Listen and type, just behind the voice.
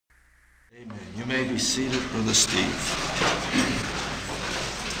Amen. You may be seated, Brother Steve.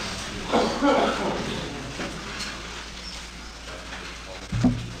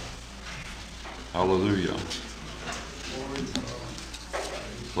 Hallelujah.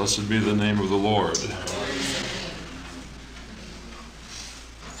 Blessed be the name of the Lord.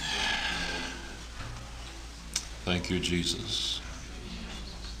 Thank you, Jesus.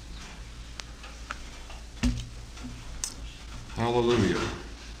 Hallelujah.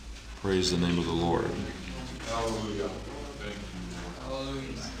 Praise the name of the Lord. Hallelujah. Thank you.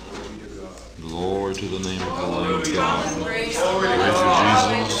 Hallelujah. Glory to the name of the Lamb of God. Praise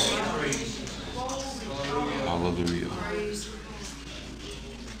Praise you, Jesus. Hallelujah.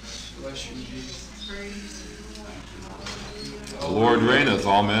 Bless you, Jesus. The Lord reigneth.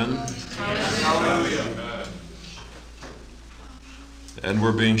 Amen. Hallelujah. And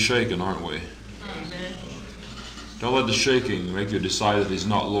we're being shaken, aren't we? Amen. Don't let the shaking make you decide that He's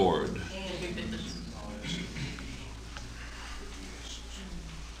not Lord.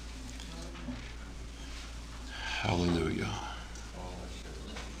 Hallelujah.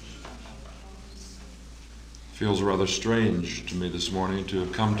 Feels rather strange to me this morning to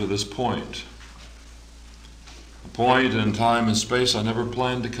have come to this point. A point in time and space I never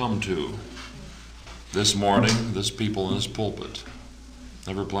planned to come to. This morning, this people in this pulpit.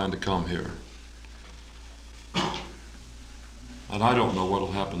 Never planned to come here. And I don't know what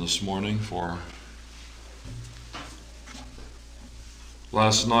will happen this morning, for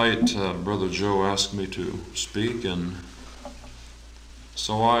last night Brother Joe asked me to speak, and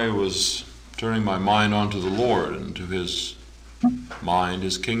so I was turning my mind onto the Lord and to His mind,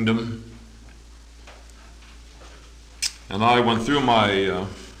 His kingdom. And I went through my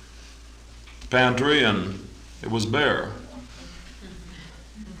pantry and it was bare.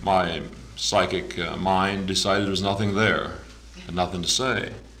 My psychic mind decided there was nothing there, and nothing to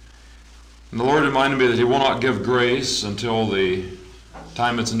say. And the Lord reminded me that He will not give grace until the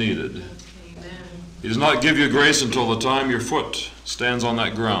time it's needed. Amen. He does not give you grace until the time your foot stands on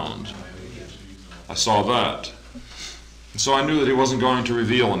that ground. I saw that. And so I knew that He wasn't going to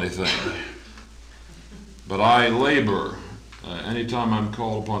reveal anything. But I labor. Anytime I'm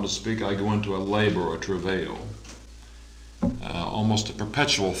called upon to speak, I go into a labor or travail. Almost a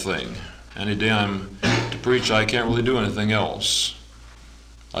perpetual thing. Any day I'm to preach, I can't really do anything else.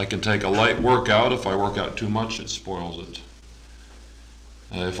 I can take a light workout. If I work out too much, it spoils it.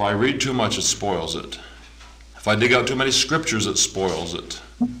 If I read too much, it spoils it. If I dig out too many scriptures, it spoils it.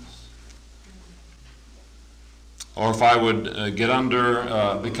 Or if I would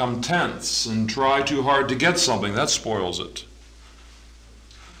become tense and try too hard to get something, that spoils it.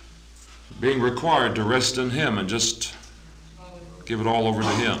 Being required to rest in Him and just give it all over to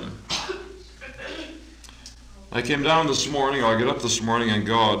Him. I came down this morning, I got up this morning, and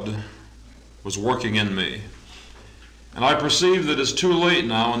God was working in me. And I perceive that it's too late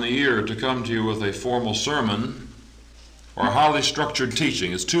now in the year to come to you with a formal sermon or a highly structured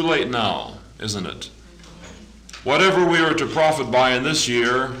teaching. It's too late now, isn't it? Whatever we are to profit by in this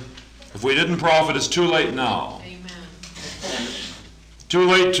year, if we didn't profit, it's too late now. Amen. Too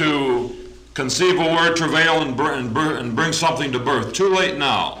late to conceive a word, travail, and bring something to birth. Too late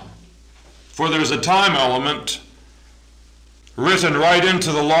now. For there's a time element written right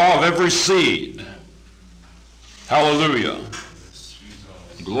into the law of every seed. Hallelujah.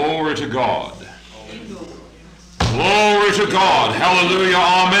 Glory to God. Glory to God. Hallelujah.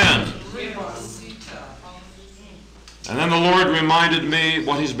 Amen. And then the Lord reminded me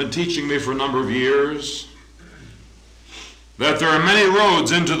what He's been teaching me for a number of years, that there are many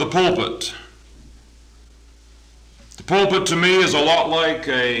roads into the pulpit. The pulpit to me is a lot like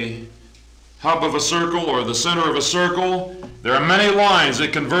a hub of a circle or the center of a circle. There are many lines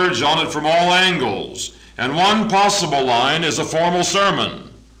that converge on it from all angles. And one possible line is a formal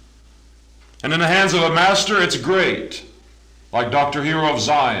sermon. And in the hands of a master, it's great. Like Dr. Hero of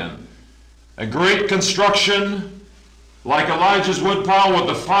Zion. A great construction like Elijah's woodpile with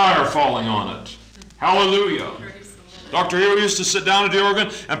the fire falling on it. Hallelujah. Dr. Hero used to sit down at the organ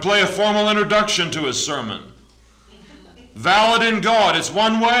and play a formal introduction to his sermon. Valid in God. It's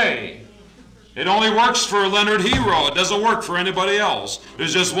one way. It only works for Leonard Hero. It doesn't work for anybody else.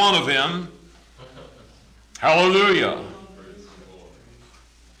 There's just one of him. Hallelujah.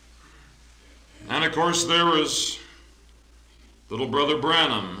 And of course there was little brother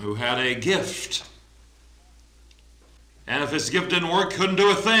Branham, who had a gift. And if his gift didn't work, couldn't do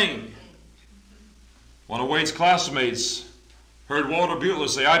a thing. One of Wade's classmates heard Walter Butler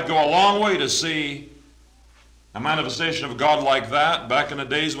say, "I'd go a long way to see a manifestation of God like that back in the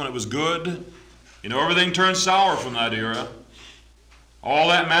days when it was good." You know, everything turned sour from that era. All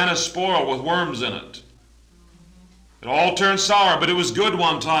that manna spoiled with worms in it. It all turned sour, but it was good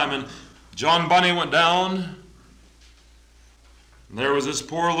one time. And John Bunny went down. And there was this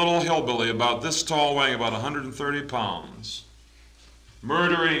poor little hillbilly about this tall, weighing about 130 pounds,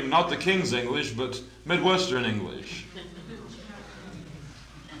 murdering not the King's English, but Midwestern English.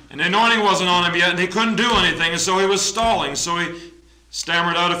 And the anointing wasn't on him yet, and he couldn't do anything, and so he was stalling. So he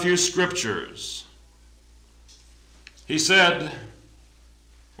stammered out a few scriptures. He said,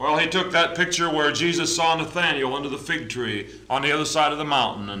 well, he took that picture where Jesus saw Nathanael under the fig tree on the other side of the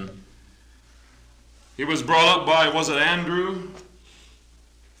mountain, and he was brought up by, was it Andrew?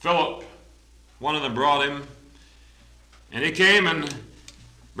 Philip, one of them brought him. And he came, and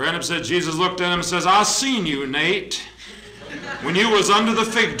Branham said, Jesus looked at him and says, I seen you, Nate, when you was under the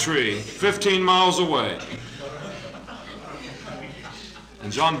fig tree 15 miles away.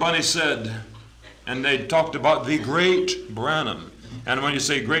 And John Bunny said, and they talked about the great Branham. And when you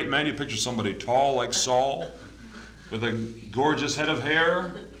say great man, you picture somebody tall like Saul, with a gorgeous head of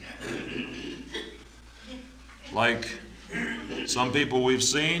hair, like some people we've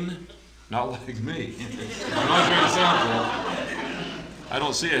seen, not like me. I'm not trying to sound cool. I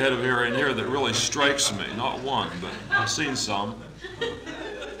don't see a head of hair in here that really strikes me, not one, but I've seen some.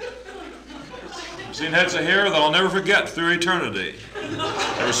 I've seen heads of hair that I'll never forget through eternity.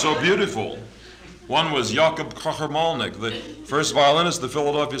 They were so beautiful. One was Jakob Krocher-Malnick, the first violinist of the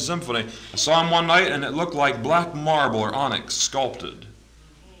Philadelphia Symphony. I saw him one night, and it looked like black marble or onyx sculpted.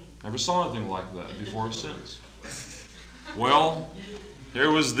 Never saw anything like that before or since. Well,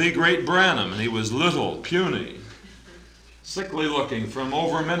 here was the great Branham, and he was little, puny, sickly looking from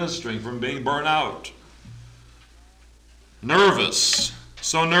over-ministering, from being burnt out. Nervous,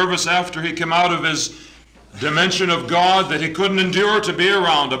 so nervous after he came out of his dimension of God that he couldn't endure to be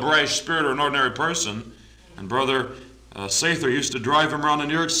around a brash spirit or an ordinary person. And Brother Sather used to drive him around the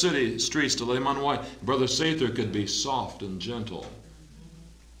New York City streets to lay him on white. Brother Sather could be soft and gentle.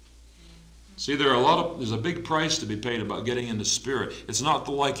 See, there's a big price to be paid about getting into spirit. It's not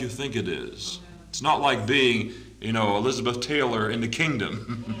like you think it is. It's not like being, Elizabeth Taylor in the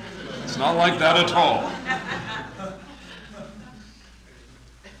kingdom. It's not like that at all.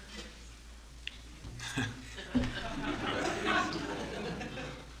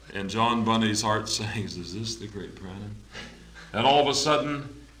 And John Bunny's heart sings, is this the great Branham? And all of a sudden,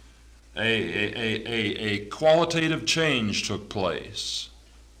 a qualitative change took place.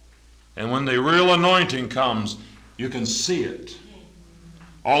 And when the real anointing comes, you can see it.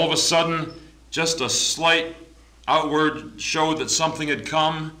 All of a sudden, just a slight outward show that something had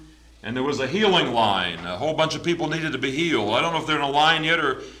come, and there was a healing line. A whole bunch of people needed to be healed. I don't know if they're in a line yet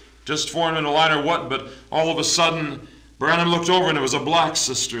or just formed in a line or what, but all of a sudden, Branham looked over and there was a black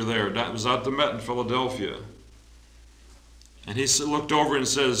sister there. That was at the Met in Philadelphia. And he looked over and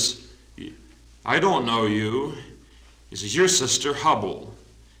says, I don't know you. He says, your sister Hubble.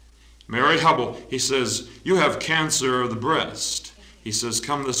 Mary Hubble. He says, you have cancer of the breast. He says,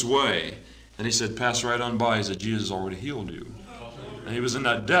 come this way. And he said, pass right on by. He said, Jesus already healed you. And he was in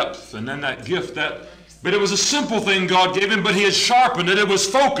that depth and then that gift. But it was a simple thing God gave him, but he had sharpened it. It was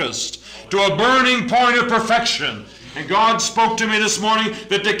focused to a burning point of perfection. And God spoke to me this morning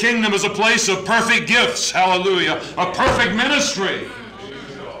that the kingdom is a place of perfect gifts. Hallelujah. A perfect ministry.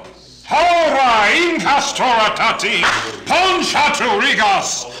 Hora incastoratati, ponchatu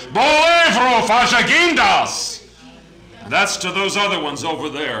bolevro fajagindas. That's to those other ones over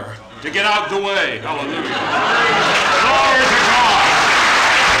there. To get out the way. Hallelujah. Glory to God.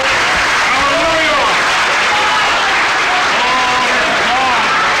 Hallelujah.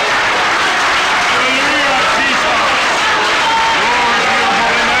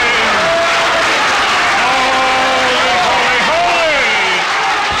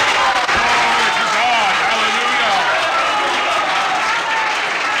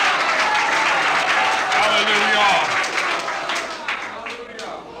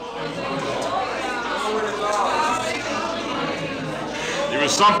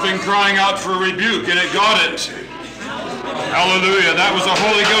 Something crying out for rebuke, and it got it. Hallelujah. That was a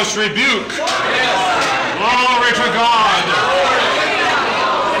Holy Ghost rebuke. Glory to God.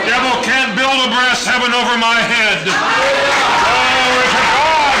 The devil can't build a brass heaven over my head. Glory to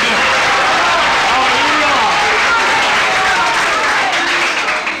God.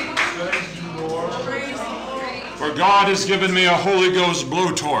 Hallelujah. For God has given me a Holy Ghost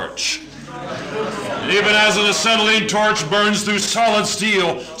blowtorch. Even as an acetylene torch burns through solid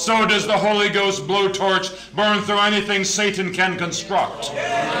steel, so does the Holy Ghost blowtorch burn through anything Satan can construct.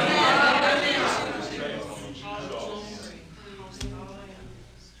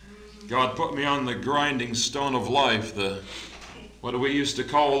 God put me on the grinding stone of life, the what do we used to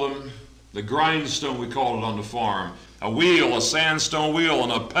call them? The grindstone, we called it on the farm. A wheel, a sandstone wheel,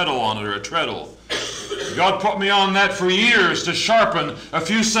 and a pedal on it, or a treadle. God put me on that for years to sharpen a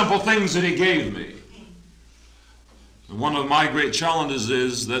few simple things that He gave me. And one of my great challenges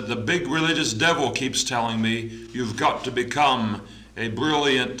is that the big religious devil keeps telling me, you've got to become a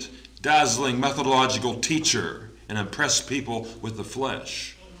brilliant, dazzling, methodological teacher and impress people with the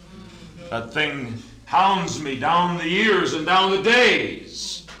flesh. That thing hounds me down the years and down the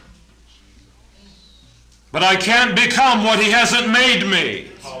days. But I can't become what He hasn't made me.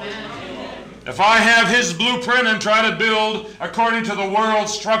 If I have His blueprint and try to build according to the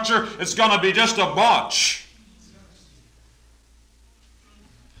world's structure, it's going to be just a botch.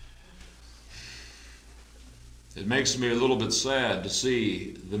 It makes me a little bit sad to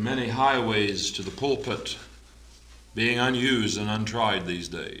see the many highways to the pulpit being unused and untried these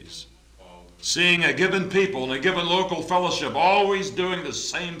days. Seeing a given people and a given local fellowship always doing the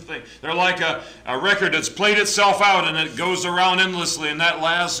same thing. They're like a record that's played itself out and it goes around endlessly in that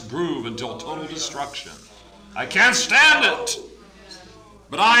last groove until total destruction. I can't stand it.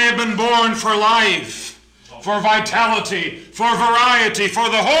 But I have been born for life, for vitality, for variety, for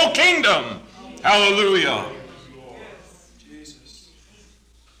the whole kingdom. Hallelujah.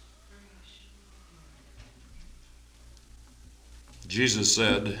 Jesus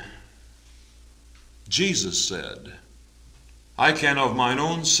said, I can of mine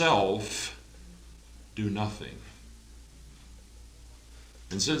own self do nothing.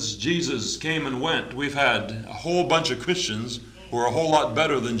 And since Jesus came and went, we've had a whole bunch of Christians who are a whole lot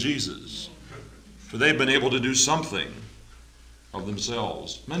better than Jesus. For they've been able to do something of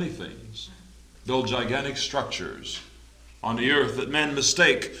themselves, many things. Build gigantic structures on the earth that men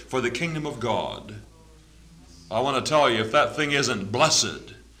mistake for the kingdom of God. I want to tell you, if that thing isn't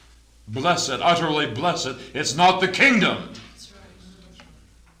blessed, utterly blessed, it's not the kingdom.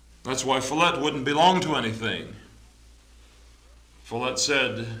 That's why Follett wouldn't belong to anything. Follett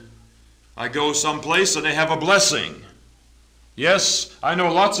said, I go someplace and they have a blessing. Yes, I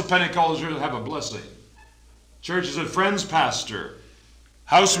know lots of Pentecostals that have a blessing. Churches that friends pastor,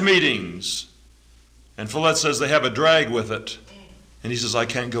 house meetings. And Follett says they have a drag with it. And he says, I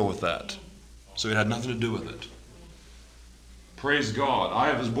can't go with that. So it had nothing to do with it. Praise God.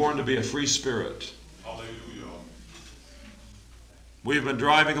 I was born to be a free spirit. Hallelujah. We've been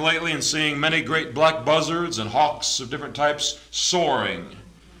driving lately and seeing many great black buzzards and hawks of different types soaring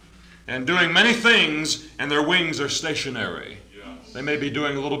and doing many things, and their wings are stationary. Yes. They may be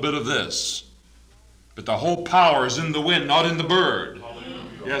doing a little bit of this, but the whole power is in the wind, not in the bird. Hallelujah.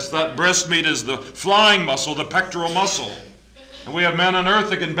 Yes, that breast meat is the flying muscle, the pectoral muscle. And we have men on earth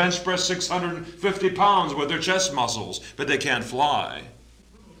that can bench press 650 pounds with their chest muscles, but they can't fly.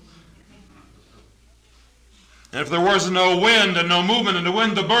 And if there was no wind and no movement in the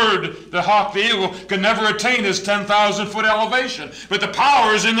wind, the bird, the hawk, the eagle, could never attain his 10,000-foot elevation. But the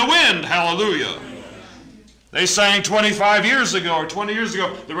power is in the wind. Hallelujah. They sang 25 years ago or 20 years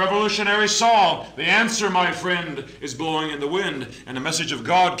ago the revolutionary song, The Answer, My Friend, is Blowing in the Wind. And the message of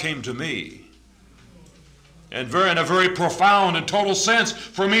God came to me. And in a very profound and total sense,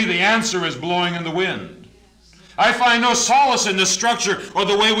 for me, the answer is blowing in the wind. I find no solace in this structure or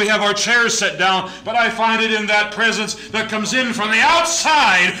the way we have our chairs set down, but I find it in that presence that comes in from the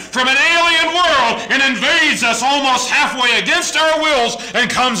outside, from an alien world, and invades us almost halfway against our wills, and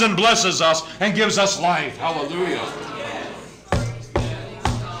comes and blesses us and gives us life. Hallelujah.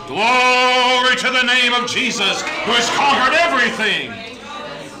 Glory to the name of Jesus, who has conquered everything.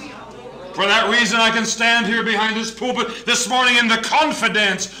 For that reason, I can stand here behind this pulpit this morning in the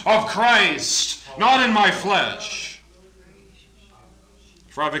confidence of Christ, not in my flesh.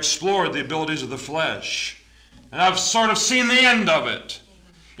 For I've explored the abilities of the flesh, and I've sort of seen the end of it.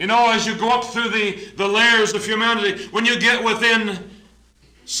 You know, as you go up through the layers of humanity, when you get within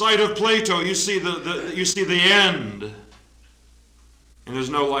sight of Plato, you see the end, and there's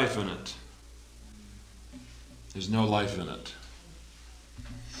no life in it. There's no life in it.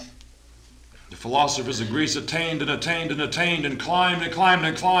 The philosophers of Greece attained and attained and attained and climbed and climbed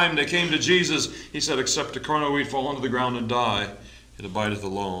and climbed. They came to Jesus. He said, except a kernel of wheat fall into the ground and die, it abideth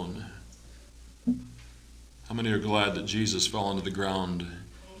alone. How many are glad that Jesus fell into the ground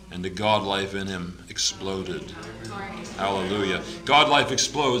and the God life in him exploded? Hallelujah. God life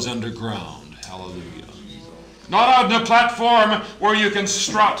explodes underground. Hallelujah. Not on the platform where you can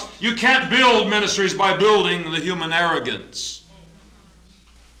strut. You can't build ministries by building the human arrogance.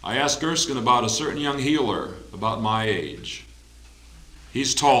 I asked Erskine about a certain young healer about my age.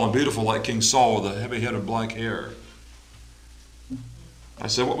 He's tall and beautiful like King Saul with a heavy head of black hair. I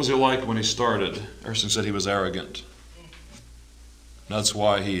said, what was he like when he started? Erskine said he was arrogant. That's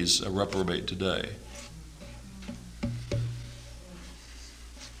why he's a reprobate today.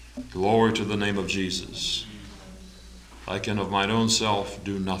 Glory to the name of Jesus. I can of mine own self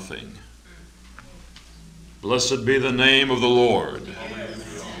do nothing. Blessed be the name of the Lord.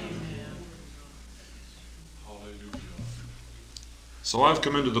 So I've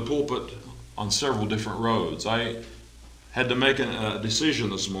come into the pulpit on several different roads. I had to make a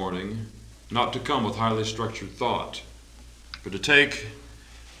decision this morning not to come with highly structured thought, but to take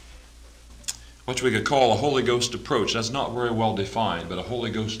what we could call a Holy Ghost approach. That's not very well defined, but a Holy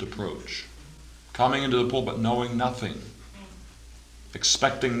Ghost approach. Coming into the pulpit knowing nothing,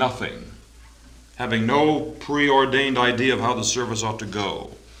 expecting nothing, having no preordained idea of how the service ought to go,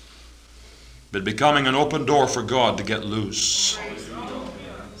 but becoming an open door for God to get loose.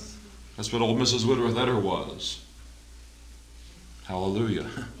 That's what old Mrs. Woodworth-Etter was. Hallelujah.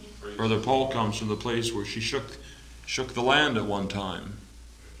 Brother Paul comes from the place where she shook the land at one time.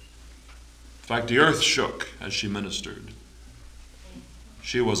 In fact, the earth shook as she ministered.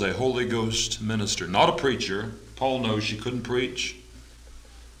 She was a Holy Ghost minister, not a preacher. Paul knows she couldn't preach.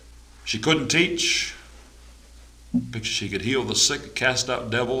 She couldn't teach. But she could heal the sick, cast out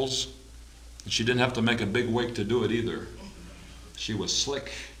devils. And she didn't have to make a big wake to do it either. She was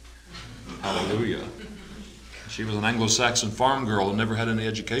slick. Hallelujah. She was an Anglo-Saxon farm girl who never had any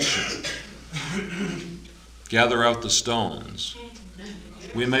education. Gather out the stones.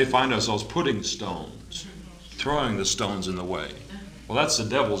 We may find ourselves putting stones, throwing the stones in the way. Well, that's the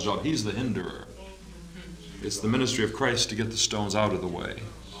devil's job. He's the hinderer. It's the ministry of Christ to get the stones out of the way.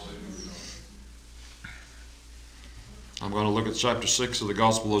 I'm going to look at chapter 6 of the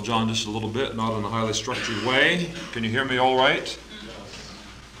Gospel of John just a little bit, not in a highly structured way. Can you hear me all right?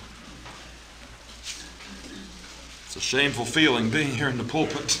 It's a shameful feeling being here in the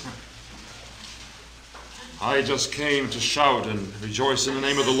pulpit. I just came to shout and rejoice in the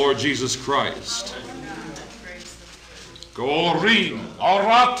name of the Lord Jesus Christ. Gorim,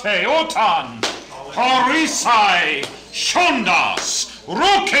 orate, otan, horisai, shondas,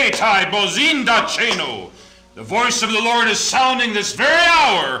 roketai, bozinda cheno. The voice of the Lord is sounding this very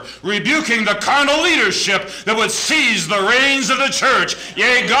hour, rebuking the carnal leadership that would seize the reins of the church.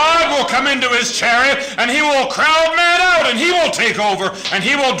 Yea, God will come into his chariot, and he will crowd man out, and he will take over, and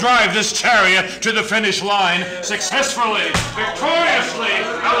he will drive this chariot to the finish line successfully, victoriously.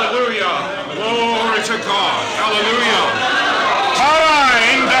 Hallelujah. Glory to God. Hallelujah.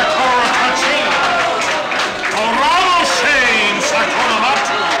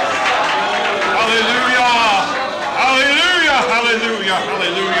 Hallelujah,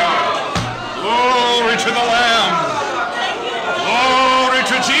 hallelujah. Glory to the Lamb. Glory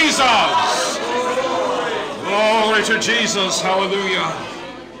to Jesus. Glory to Jesus. Hallelujah.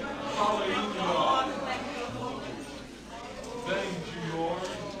 Thank you, Lord.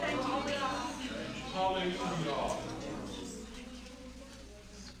 Hallelujah.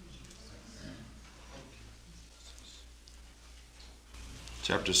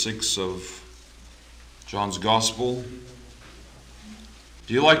 Chapter 6 of John's Gospel.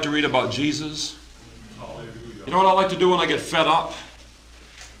 Do you like to read about Jesus? You know what I like to do when I get fed up?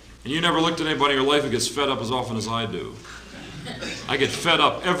 And you never looked at anybody in your life who gets fed up as often as I do. I get fed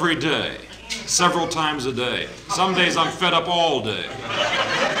up every day, several times a day. Some days I'm fed up all day.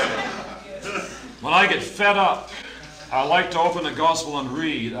 When I get fed up, I like to open the Gospel and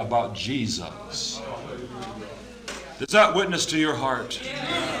read about Jesus. Does that witness to your heart?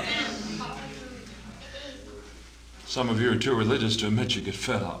 Some of you are too religious to admit you get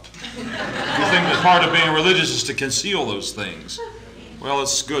fed up. You think that part of being religious is to conceal those things. Well,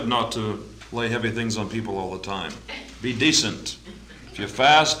 it's good not to lay heavy things on people all the time. Be decent. If you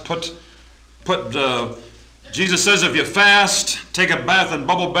fast, Jesus says if you fast, take a bath and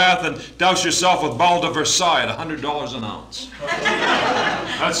bubble bath and douse yourself with Bal de Versailles at $100 an ounce.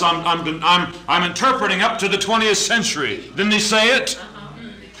 That's I'm interpreting up to the 20th century. Didn't he say it?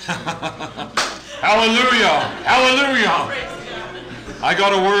 Hallelujah! Hallelujah! I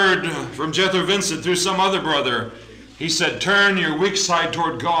got a word from Jethro Vincent through some other brother. He said, turn your weak side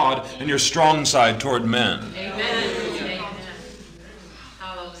toward God and your strong side toward men. Amen.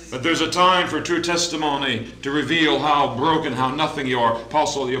 But there's a time for true testimony to reveal how broken, how nothing you are.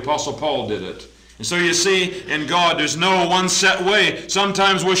 The Apostle Paul did it. And so you see, in God, there's no one set way.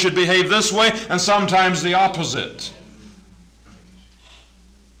 Sometimes we should behave this way, and sometimes the opposite.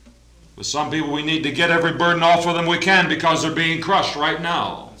 With some people, we need to get every burden off of them we can because they're being crushed right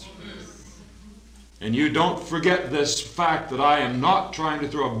now. And you don't forget this fact that I am not trying to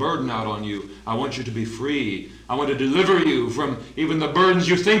throw a burden out on you. I want you to be free. I want to deliver you from even the burdens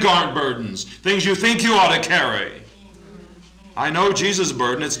you think aren't burdens, things you think you ought to carry. I know Jesus'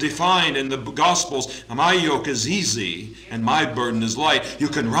 burden. It's defined in the Gospels. My yoke is easy and my burden is light. You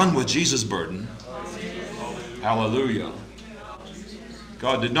can run with Jesus' burden. Hallelujah.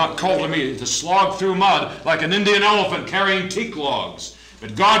 God did not call me to slog through mud like an Indian elephant carrying teak logs.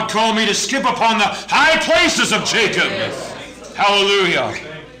 But God called me to skip upon the high places of Jacob. Hallelujah.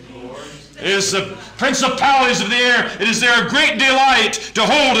 It is the principalities of the air. It is their great delight to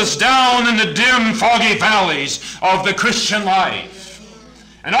hold us down in the dim, foggy valleys of the Christian life,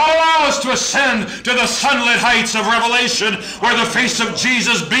 and not allow us to ascend to the sunlit heights of Revelation, where the face of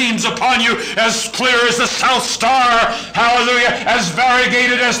Jesus beams upon you as clear as the South Star, hallelujah, as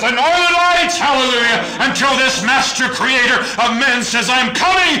variegated as the northern lights, hallelujah, until this master creator of men says, I'm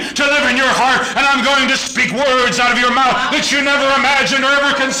coming to live in your heart, and I'm going to speak words out of your mouth that you never imagined or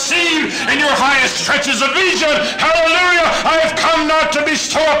ever conceived in your highest stretches of vision. Hallelujah. I have come not to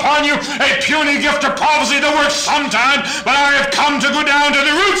bestow upon you a puny gift of prophecy that works sometime, but I have come to go down to the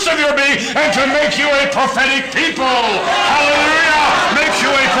roots of your being and to make you a prophetic people. Hallelujah. Make you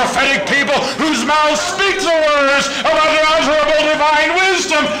a prophetic people whose mouths speak the words of unutterable divine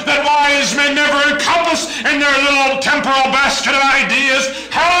wisdom that wise men never encompass in their little temporal basket of ideas.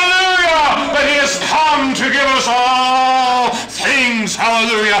 Hallelujah. But he has come to give us all things.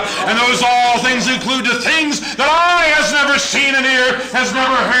 Hallelujah. And those all things include the things that eye has never seen and ear has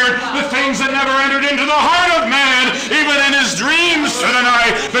never heard, the things that never entered into the heart of man, even in his dreams through the night.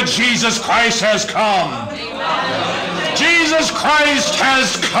 But Jesus Christ has come. Jesus Christ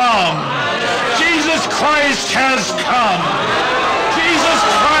has come. Jesus Christ has come. Jesus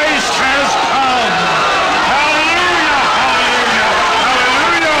Christ has come.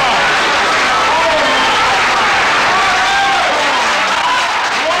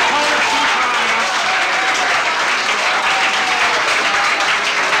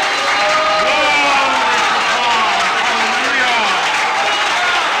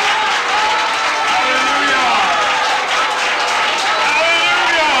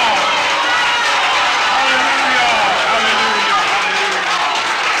 Hallelujah, hallelujah,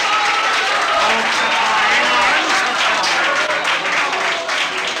 hallelujah.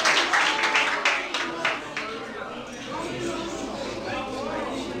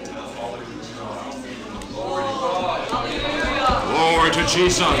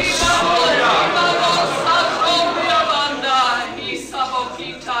 Jesus.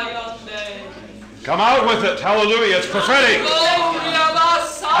 Come out with it. Hallelujah. It's prophetic.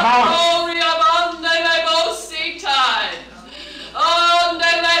 Come out.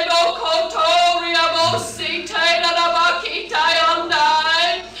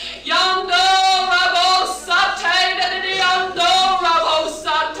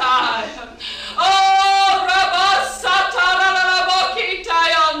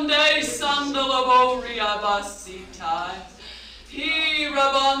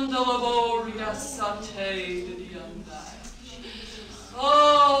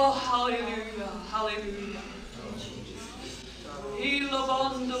 Oh, hallelujah, hallelujah.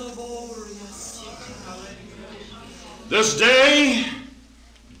 This day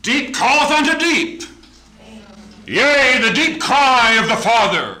deep calleth unto deep. Yea, the deep cry of the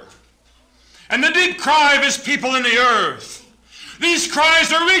Father, and the deep cry of his people in the earth. These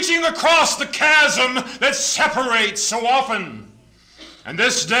cries are reaching across the chasm that separates so often. And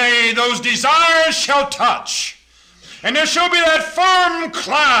this day those desires shall touch, and there shall be that firm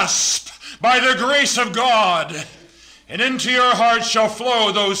clasp by the grace of God, and into your heart shall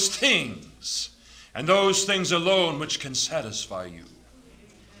flow those things, and those things alone which can satisfy you.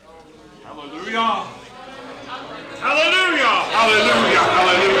 Hallelujah! Hallelujah! Hallelujah!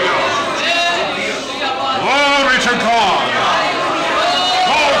 Hallelujah! Glory to God!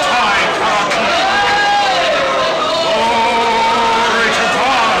 All time for our King.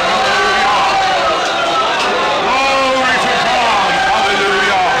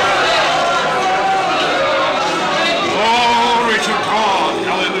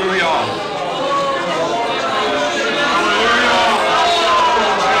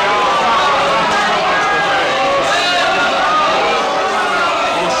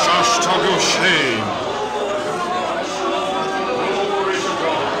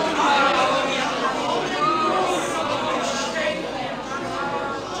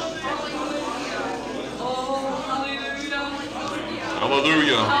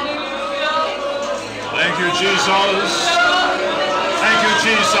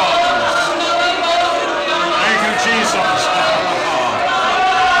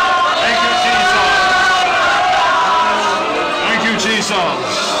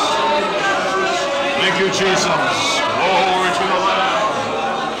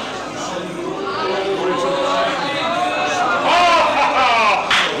 Oh,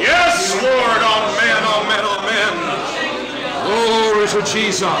 to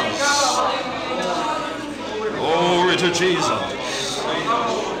Jesus. Glory to Jesus.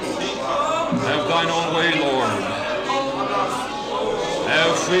 Have thine own way, Lord.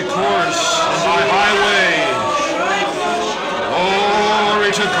 Have free course in thy highway.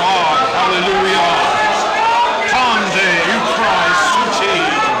 Glory to God. Hallelujah. Conde, you Christ,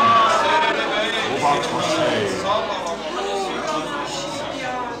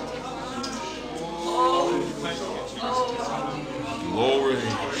 Glory,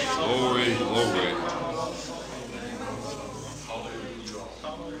 glory, glory.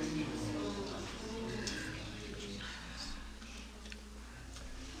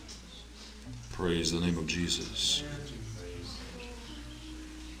 Praise the name of Jesus.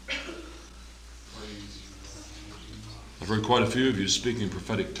 I've heard quite a few of you speaking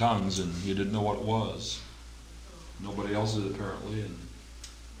prophetic tongues and you didn't know what it was. Nobody else did apparently, and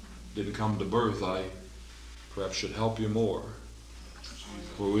didn't come to birth. I perhaps should help you more,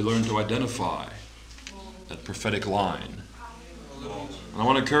 where we learn to identify that prophetic line. And I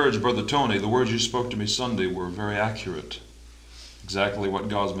want to encourage Brother Tony, the words you spoke to me Sunday were very accurate. Exactly what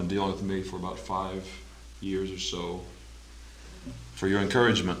God's been dealing with me for about 5 years or so. For your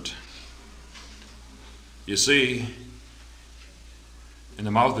encouragement. You see, in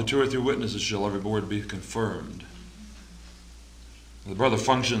the mouth of 2 or 3 witnesses shall every word be confirmed. The brother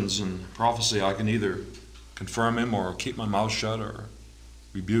functions in prophecy. I can either confirm him or keep my mouth shut or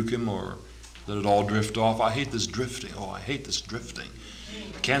rebuke him or let it all drift off. I hate this drifting. Oh, I hate this drifting.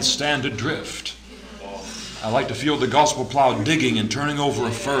 I can't stand to drift. I like to feel the gospel plow digging and turning over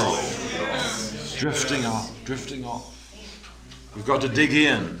a furrow. Drifting off, drifting off. We've got to dig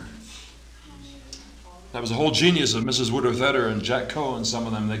in. That was the whole genius of Mrs. Woodworth Etter and Jack Coe and some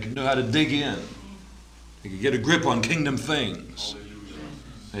of them. They could know how to dig in. They could get a grip on kingdom things.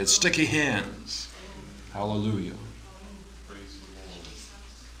 They had sticky hands. Hallelujah.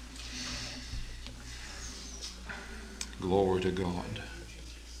 Glory to God.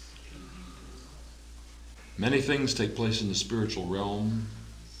 Many things take place in the spiritual realm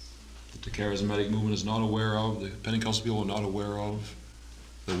that the charismatic movement is not aware of, the Pentecostal people are not aware of.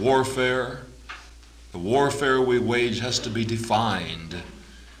 The warfare we wage has to be defined.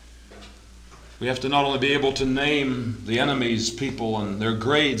 We have to not only be able to name the enemy's people and their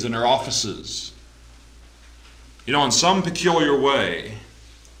grades and their offices. You know, in some peculiar way,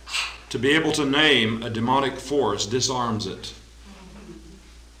 to be able to name a demonic force disarms it.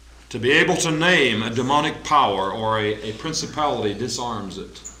 To be able to name a demonic power or a principality disarms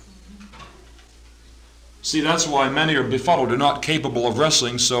it. See, that's why many are befuddled. They're not capable of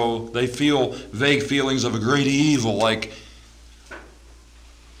wrestling, so they feel vague feelings of a great evil, like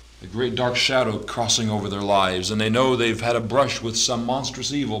a great dark shadow crossing over their lives. And they know they've had a brush with some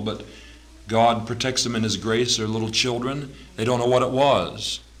monstrous evil, but God protects them in His grace. They're little children. They don't know what it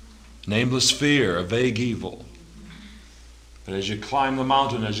was. Nameless fear, a vague evil. But as you climb the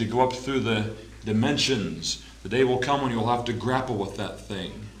mountain, as you go up through the dimensions, the day will come when you'll have to grapple with that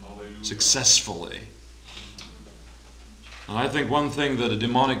thing successfully. And I think one thing that a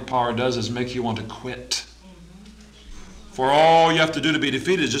demonic power does is make you want to quit. For all you have to do to be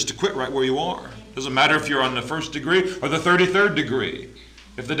defeated is just to quit right where you are. Doesn't matter if you're on the 1st degree or the 33rd degree.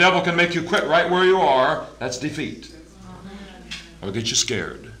 If the devil can make you quit right where you are, that's defeat. It'll get you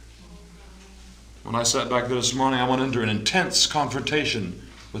scared. When I sat back there this morning, I went into an intense confrontation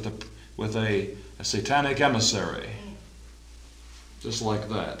with a satanic emissary. Just like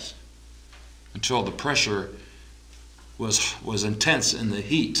that. Until the pressure was intense and the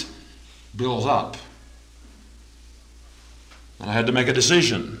heat built up. And I had to make a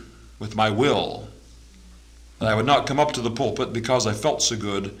decision with my will that I would not come up to the pulpit because I felt so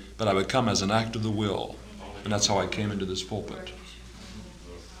good, but I would come as an act of the will. And that's how I came into this pulpit.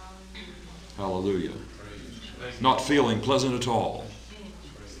 Hallelujah. Not feeling pleasant at all.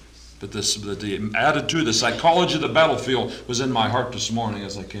 But the attitude, the psychology of the battlefield was in my heart this morning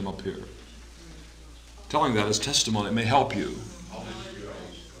as I came up here. Telling that as testimony, it may help you.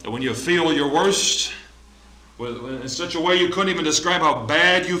 That when you feel your worst, in such a way you couldn't even describe how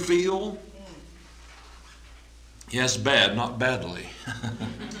bad you feel. Yes, bad, not badly.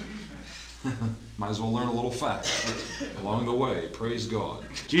 Might as well learn a little fact along the way. Praise God.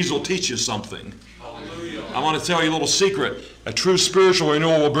 Jesus will teach you something. Hallelujah. I want to tell you a little secret. A true spiritual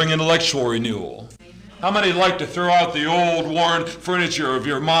renewal will bring intellectual renewal. How many like to throw out the old worn furniture of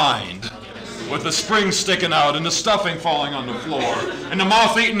your mind with the springs sticking out and the stuffing falling on the floor and the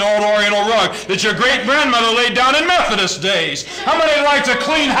moth-eaten old Oriental rug that your great-grandmother laid down in Methodist days? How many like to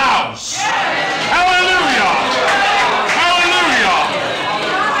clean house? Hallelujah! Hallelujah!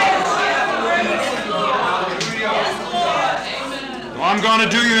 I'm going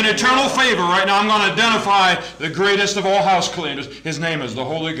to do you an eternal favor right now. I'm going to identify the greatest of all house cleaners. His name is the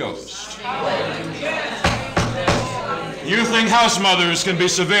Holy Ghost. You think house mothers can be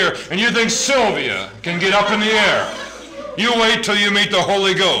severe, and you think Sylvia can get up in the air. You wait till you meet the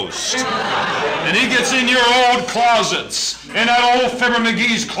Holy Ghost. And he gets in your old closets, in that old Fibber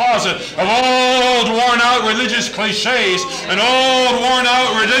McGee's closet of old worn-out religious cliches and old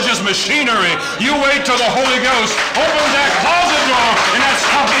worn-out religious machinery. You wait till the Holy Ghost opens that closet door and that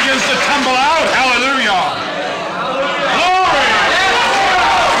stuff begins to tumble out. Hallelujah. Glory.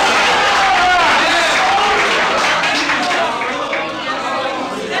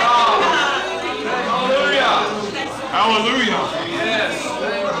 Hallelujah.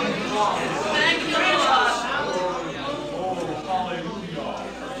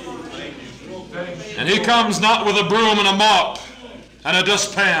 And he comes not with a broom and a mop and a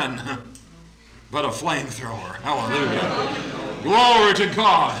dustpan, but a flamethrower. Hallelujah. Glory to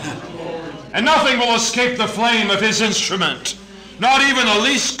God. And nothing will escape the flame of his instrument. Not even the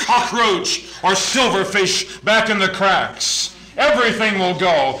least cockroach or silverfish back in the cracks. Everything will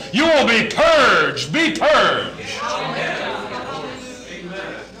go. You will be purged. Be purged.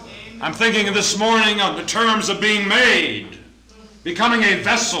 I'm thinking this morning on the terms of being made, becoming a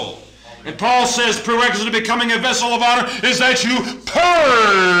vessel. And Paul says prerequisite to becoming a vessel of honor is that you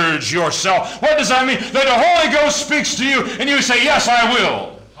purge yourself. What does that mean? That the Holy Ghost speaks to you and you say, yes, I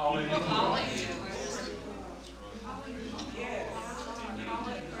will.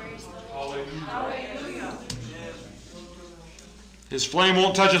 His flame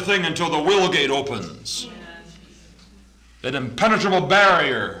won't touch a thing until the will gate opens. That impenetrable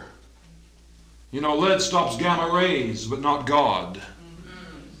barrier. You know, lead stops gamma rays, but not God.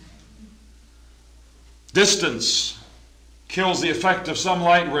 Distance kills the effect of some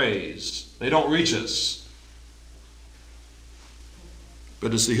light rays. They don't reach us.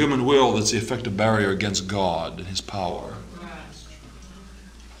 But it's the human will that's the effective barrier against God and his power.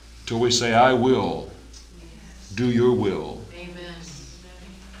 Till we say, I will do your will.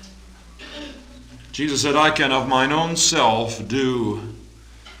 Jesus said, I can of mine own self do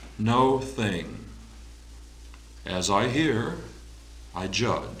no thing. As I hear, I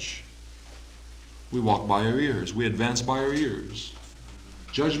judge. We walk by our ears. We advance by our ears.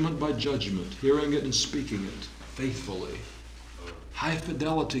 Judgment by judgment, hearing it and speaking it faithfully. High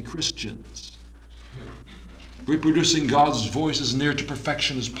fidelity Christians. Reproducing God's voice as near to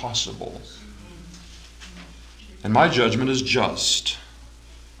perfection as possible. And my judgment is just,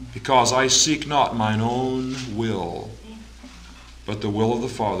 because I seek not mine own will, but the will of the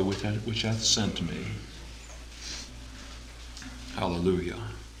Father which hath sent me. Hallelujah.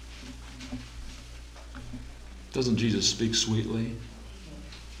 Doesn't Jesus speak sweetly?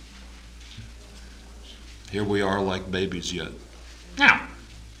 Here we are like babies yet. Now,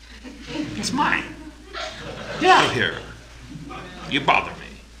 it's mine. Get out of here. You bother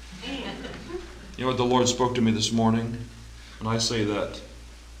me. You know what the Lord spoke to me this morning? And I say that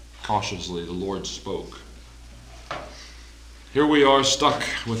cautiously, the Lord spoke. Here we are stuck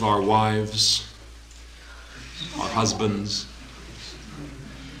with our wives, our husbands,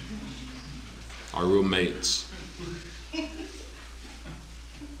 our roommates,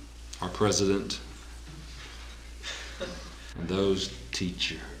 our president, and those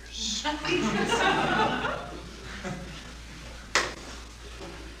teachers.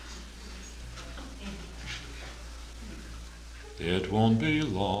 It won't be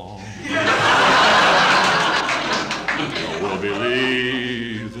long. We'll be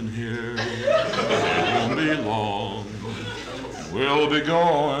leaving here. It won't be long. We'll be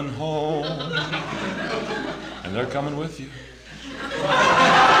going home. And they're coming with you.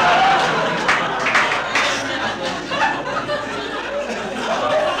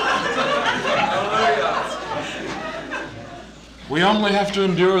 We only have to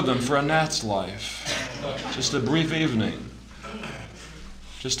endure them for a gnat's life. Just a brief evening.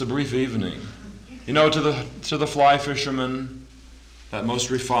 Just a brief evening. You know, to the fly fisherman, that most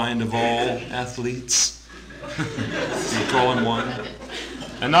refined of all athletes, you call him one.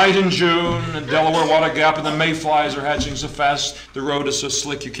 A night in June in Delaware Water Gap, and the mayflies are hatching so fast, the road is so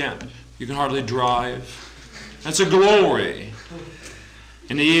slick you can hardly drive. That's a glory.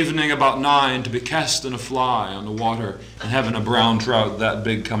 In the evening about 9, to be casting a fly on the water and having a brown trout that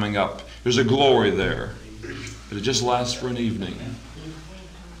big coming up. There's a glory there. But it just lasts for an evening.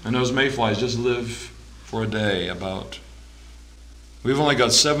 And those mayflies just live for a day about. We've only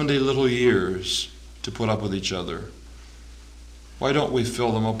got 70 little years to put up with each other. Why don't we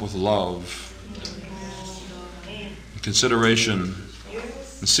fill them up with love and consideration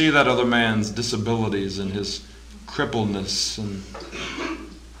and see that other man's disabilities and his crippledness and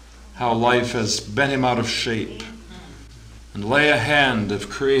how life has bent him out of shape, and lay a hand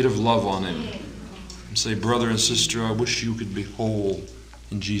of creative love on him and say, brother and sister, I wish you could be whole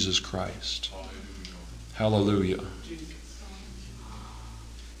in Jesus Christ. Hallelujah.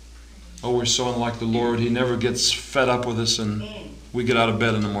 Oh, we're so unlike the Lord. He never gets fed up with us and we get out of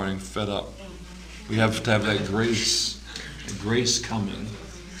bed in the morning fed up. We have to have that grace coming.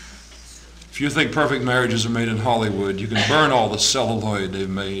 If you think perfect marriages are made in Hollywood, you can burn all the celluloid they've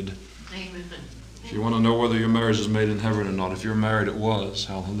made. Amen. If you want to know whether your marriage is made in heaven or not, if you're married, it was.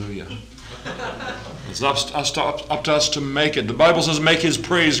 Hallelujah. It's up to us to make it. The Bible says make his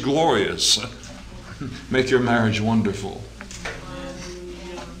praise glorious. Make your marriage wonderful.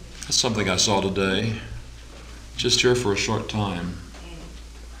 That's something I saw today. Just here for a short time.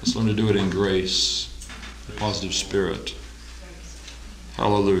 Let's learn to do it in grace, a positive spirit.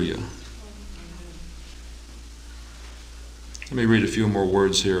 Hallelujah. Let me read a few more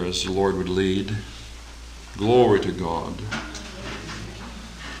words here as the Lord would lead. Glory to God.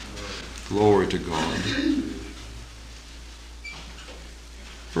 Glory to God.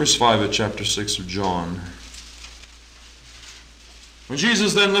 Verse 5 of chapter 6 of John. When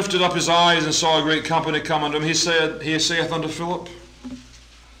Jesus then lifted up his eyes and saw a great company come unto him, he saith unto Philip,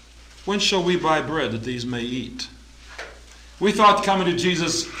 when shall we buy bread that these may eat? We thought coming to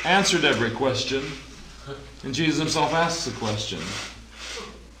Jesus answered every question, and Jesus himself asks the question.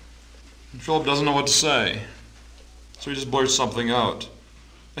 And Philip doesn't know what to say, so he just blurts something out.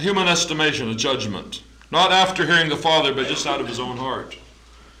 A human estimation, a judgment, not after hearing the Father, but just out of his own heart.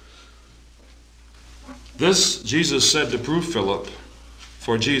 This Jesus said to prove Philip,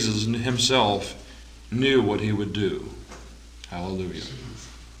 for Jesus himself knew what he would do. Hallelujah.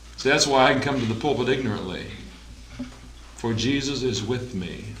 See, that's why I can come to the pulpit ignorantly. For Jesus is with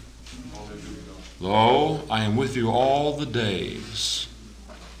me. Lo, I am with you all the days,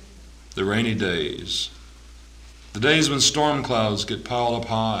 the rainy days, the days when storm clouds get piled up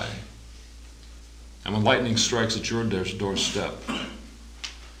high, and when lightning strikes at your doorstep,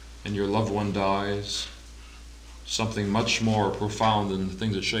 and your loved one dies, something much more profound than the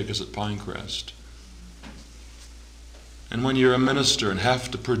things that shake us at Pinecrest. And when you're a minister and have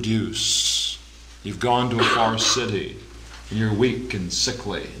to produce, you've gone to a far city, and you're weak and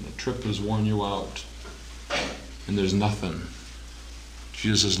sickly, and the trip has worn you out, and there's nothing.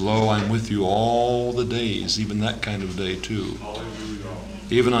 Jesus says, lo, I'm with you all the days, even that kind of day too. Hallelujah.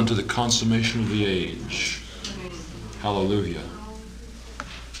 Even unto the consummation of the age. Hallelujah.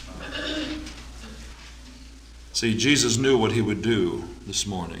 See, Jesus knew what he would do this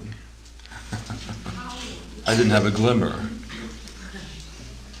morning. I didn't have a glimmer.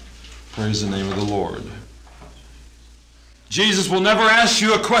 Praise the name of the Lord. Jesus will never ask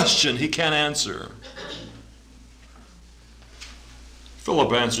you a question he can't answer.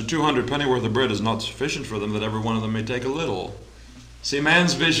 Philip answered, 200 pennyworth of bread is not sufficient for them, that every one of them may take a little. See,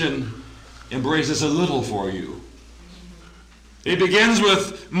 man's vision embraces a little for you. He begins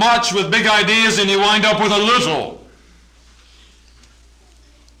with much, with big ideas, and you wind up with a little.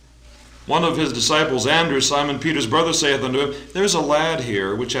 One of his disciples, Andrew, Simon Peter's brother, saith unto him, there's a lad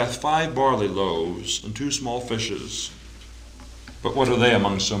here which hath 5 barley loaves and 2 small fishes. But what are they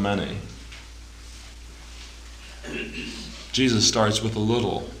among so many? Jesus starts with a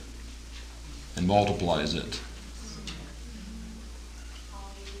little and multiplies it.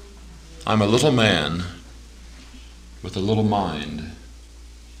 I'm a little man with a little mind,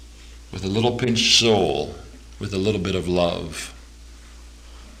 with a little pinched soul, with a little bit of love.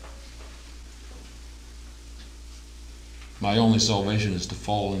 My only salvation is to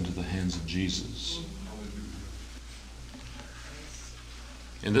fall into the hands of Jesus.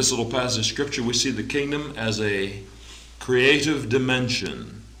 In this little passage of Scripture, we see the kingdom as a creative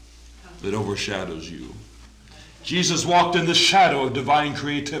dimension that overshadows you. Jesus walked in the shadow of divine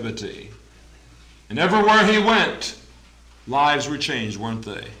creativity. And everywhere he went, lives were changed, weren't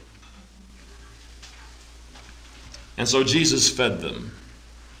they? And so Jesus fed them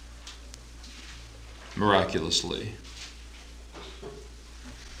miraculously.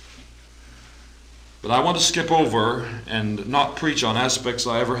 But I want to skip over and not preach on aspects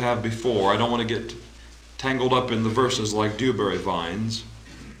I ever have before. I don't want to get tangled up in the verses like dewberry vines.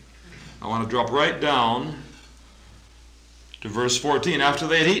 I want to drop right down to verse 14. After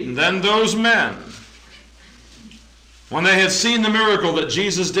they had eaten, then those men, when they had seen the miracle that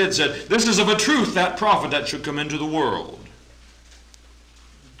Jesus did, said, this is of a truth that prophet that should come into the world.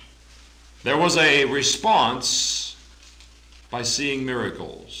 There was a response by seeing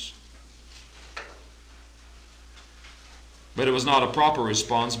miracles. But it was not a proper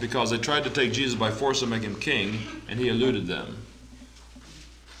response because they tried to take Jesus by force and make him king, and he eluded them.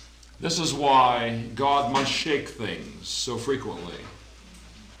 This is why God must shake things so frequently.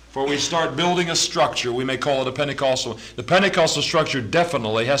 For we start building a structure, we may call it a Pentecostal. The Pentecostal structure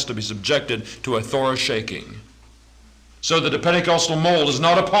definitely has to be subjected to a thorough shaking, so that the Pentecostal mold is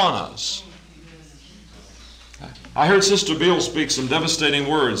not upon us. I heard Sister Beale speak some devastating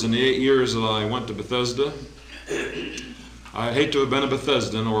words in the 8 years that I went to Bethesda. I hate to have been a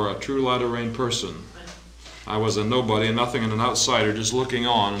Bethesdan or a true latter-rain person. I was a nobody and nothing and an outsider, just looking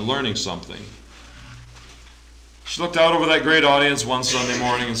on and learning something. She looked out over that great audience one Sunday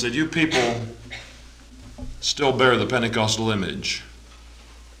morning and said, "You people still bear the Pentecostal image."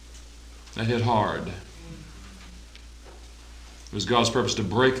 That hit hard. It was God's purpose to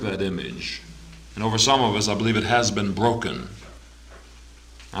break that image. And over some of us, I believe it has been broken.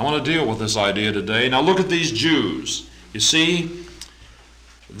 I want to deal with this idea today. Now look at these Jews. You see,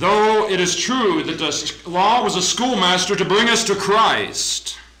 though it is true that the law was a schoolmaster to bring us to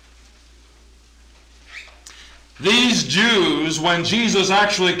Christ, these Jews, when Jesus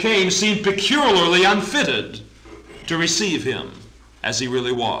actually came, seemed peculiarly unfitted to receive him as he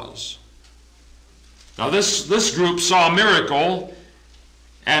really was. Now this group saw a miracle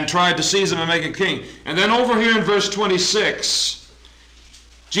and tried to seize him and make him king. And then over here in verse 26,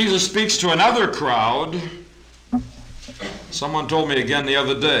 Jesus speaks to another crowd. Someone told me again the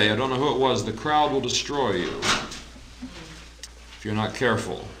other day, I don't know who it was, the crowd will destroy you if you're not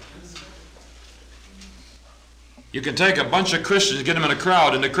careful. You can take a bunch of Christians, get them in a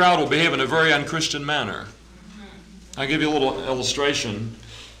crowd, and the crowd will behave in a very unchristian manner. I'll give you a little illustration.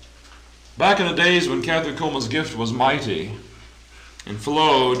 Back in the days when Catherine Coleman's gift was mighty and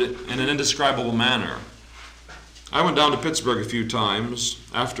flowed in an indescribable manner, I went down to Pittsburgh a few times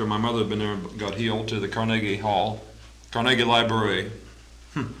after my mother had been there and got healed, to the Carnegie Hall, Carnegie Library,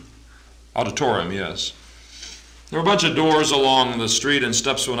 auditorium, yes. There were a bunch of doors along the street and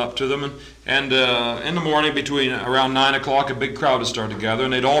steps went up to them, and in the morning between around 9 o'clock a big crowd would start to gather,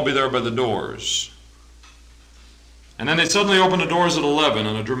 and they'd all be there by the doors. And then they'd suddenly open the doors at 11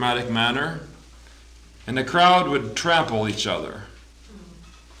 in a dramatic manner, and the crowd would trample each other,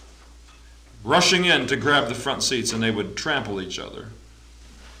 rushing in to grab the front seats, and they would trample each other.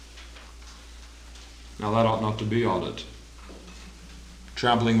 Now that ought not to be, ought it?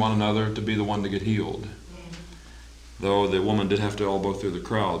 Trampling one another to be the one to get healed. Though the woman did have to elbow through the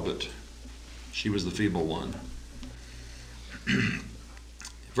crowd, but she was the feeble one.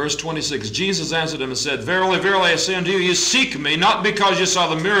 Verse 26, Jesus answered him and said, "Verily, verily, I say unto you, you seek me, not because you saw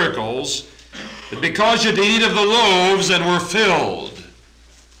the miracles, but because you did eat of the loaves and were filled."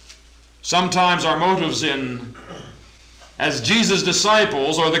 Sometimes our motives as Jesus'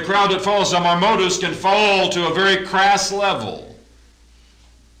 disciples, or the crowd that follows them, our motives can fall to a very crass level.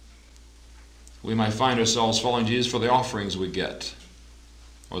 We might find ourselves following Jesus for the offerings we get,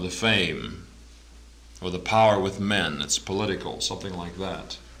 or the fame, or the power with men. It's political, something like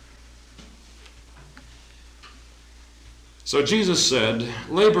that. So Jesus said,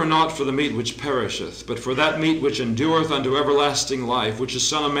 "Labor not for the meat which perisheth, but for that meat which endureth unto everlasting life, which the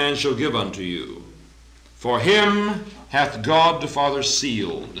Son of Man shall give unto you. For him hath God the Father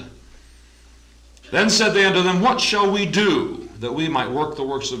sealed." Then said they unto them, "What shall we do that we might work the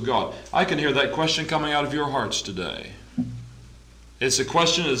works of God?" I can hear that question coming out of your hearts today. It's a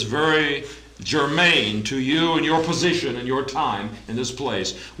question that's very germane to you and your position and your time in this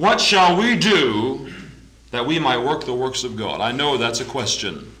place. What shall we do that we might work the works of God? I know that's a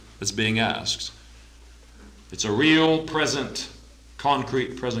question that's being asked. It's a real, present,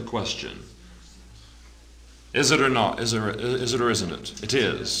 concrete, present question. Is it or not? Is it or isn't it? It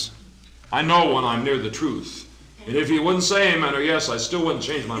is. I know when I'm near the truth. And if you wouldn't say amen or yes, I still wouldn't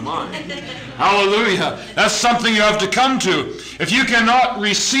change my mind. Hallelujah. That's something you have to come to. If you cannot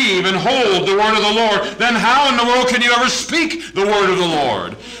receive and hold the word of the Lord, then how in the world can you ever speak the word of the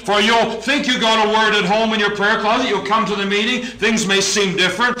Lord? For you'll think you got a word at home in your prayer closet. You'll come to the meeting. Things may seem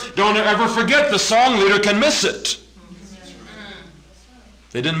different. Don't ever forget the song leader can miss it.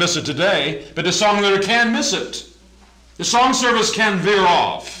 They didn't miss it today, but the song leader can miss it. The song service can veer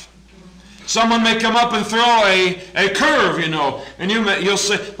off. Someone may come up and throw a curve, and you'll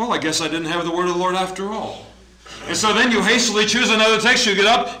say, "Well, I guess I didn't have the word of the Lord after all." And so then you hastily choose another text, you get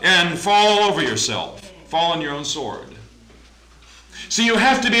up and fall all over yourself, fall on your own sword. See, you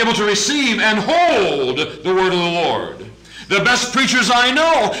have to be able to receive and hold the word of the Lord. The best preachers I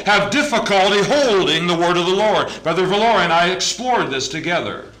know have difficulty holding the word of the Lord. Brother Valori and I explored this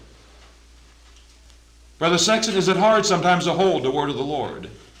together. Brother Sexton, is it hard sometimes to hold the word of the Lord?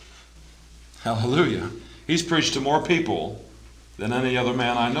 Hallelujah. He's preached to more people than any other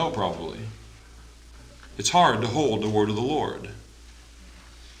man I know, probably. It's hard to hold the word of the Lord.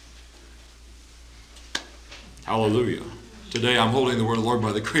 Hallelujah. Today I'm holding the word of the Lord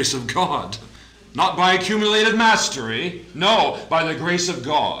by the grace of God. Not by accumulated mastery. No, by the grace of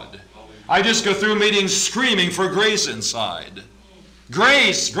God. I just go through meetings screaming for grace inside.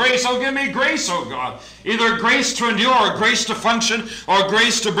 Grace, grace, oh give me grace, oh God. Either grace to endure, or grace to function, or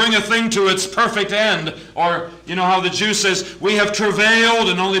grace to bring a thing to its perfect end. Or, you know how the Jew says, we have travailed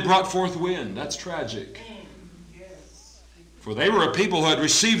and only brought forth wind. That's tragic. For they were a people who had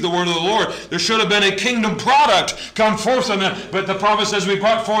received the word of the Lord. There should have been a kingdom product come forth from them. But the prophet says we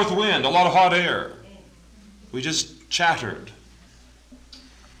brought forth wind, a lot of hot air. We just chattered.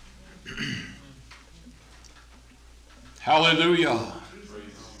 Hallelujah.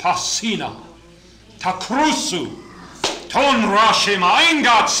 Pasina. Takrusu. Ton rashima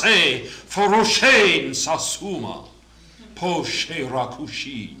ingatse. Foroshein sasuma. Poshe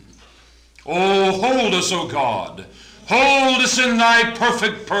rakushin. Oh, hold us, O God. Hold us in thy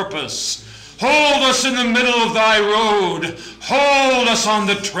perfect purpose. Hold us in the middle of thy road. Hold us on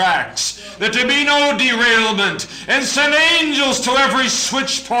the tracks, that there be no derailment. And send angels to every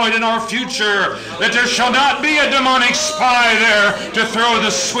switch point in our future, that there shall not be a demonic spy there to throw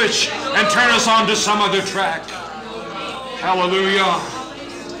the switch and turn us onto some other track. Hallelujah.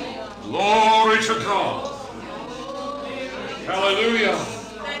 Glory to God. Hallelujah.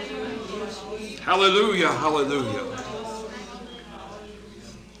 Hallelujah. Hallelujah.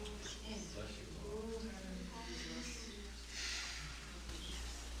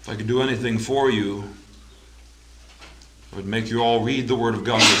 If I could do anything for you, I would make you all read the Word of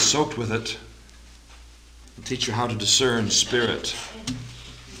God, get soaked with it, and teach you how to discern spirit.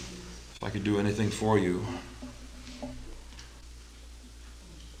 If I could do anything for you.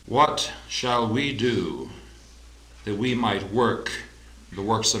 What shall we do that we might work the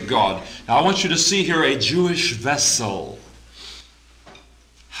works of God? Now I want you to see here a Jewish vessel,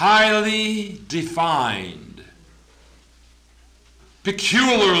 highly defined,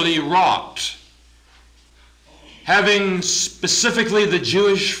 peculiarly wrought, having specifically the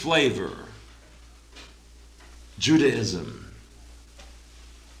Jewish flavor. Judaism.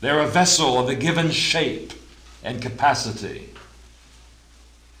 They're a vessel of a given shape and capacity.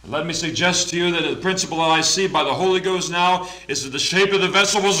 Let me suggest to you that the principle that I see by the Holy Ghost now is that the shape of the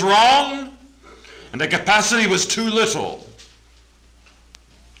vessel was wrong and the capacity was too little.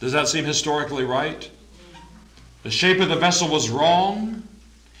 Does that seem historically right? The shape of the vessel was wrong,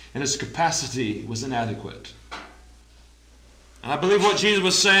 and its capacity was inadequate. And I believe what Jesus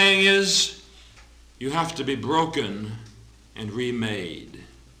was saying is, you have to be broken and remade.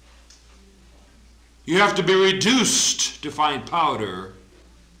 You have to be reduced to fine powder,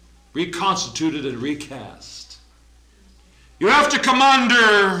 reconstituted and recast. You have to come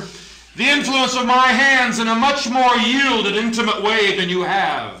under the influence of my hands in a much more yielded, intimate way than you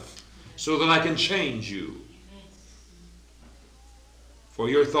have, so that I can change you. For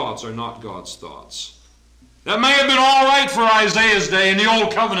your thoughts are not God's thoughts. That may have been all right for Isaiah's day in the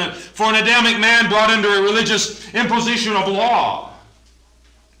Old Covenant, for an Adamic man brought into a religious imposition of law,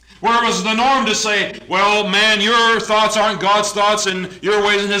 where it was the norm to say, well, man, your thoughts aren't God's thoughts, and your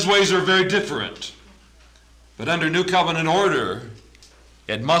ways and his ways are very different. But under New Covenant order,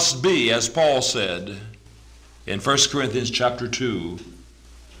 it must be, as Paul said in 1 Corinthians chapter 2,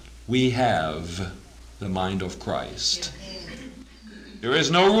 we have the mind of Christ. There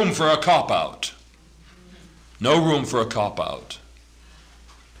is no room for a cop-out. No room for a cop-out.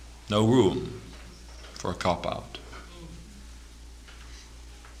 No room for a cop-out.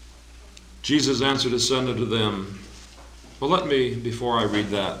 Jesus answered and said unto them, well, let me, before I read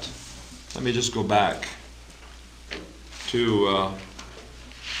that, let me just go back to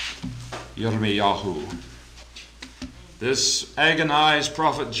Yirmiyahu. This agonized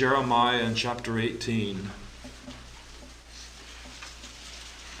prophet Jeremiah in chapter 18.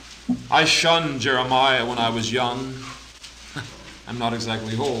 I shunned Jeremiah when I was young. I'm not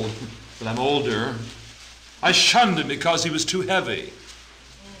exactly old, but I'm older. I shunned him because he was too heavy.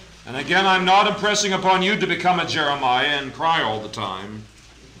 And again, I'm not impressing upon you to become a Jeremiah and cry all the time.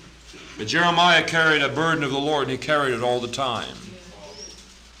 But Jeremiah carried a burden of the Lord, and he carried it all the time.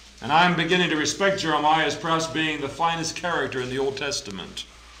 And I'm beginning to respect Jeremiah as perhaps being the finest character in the Old Testament,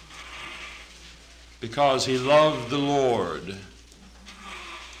 because he loved the Lord.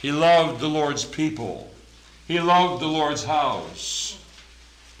 He loved the Lord's people. He loved the Lord's house.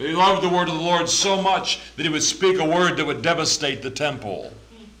 But he loved the word of the Lord so much that he would speak a word that would devastate the temple.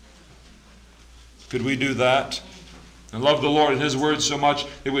 Could we do that? And love the Lord and his word so much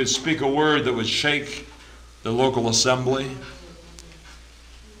that we would speak a word that would shake the local assembly?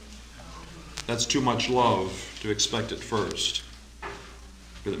 That's too much love to expect at first,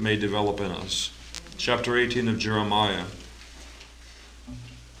 but it may develop in us. chapter 18 of Jeremiah.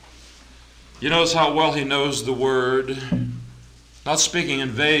 You notice how well he knows the word, not speaking in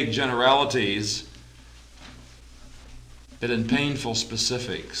vague generalities, but in painful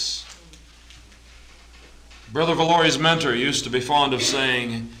specifics. Brother Valori's mentor used to be fond of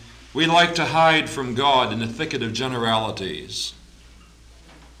saying, we like to hide from God in the thicket of generalities.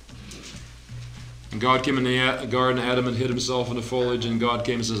 And God came in the garden of Adam and hid himself in the foliage, and God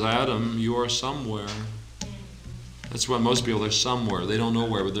came and says, Adam, you are somewhere. That's what most people, they're somewhere. They don't know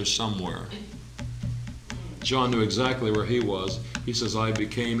where, but they're somewhere. John knew exactly where he was. He says, I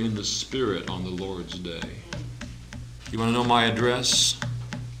became in the Spirit on the Lord's day. You want to know my address?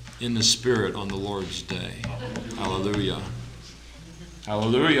 In the Spirit on the Lord's day. Hallelujah.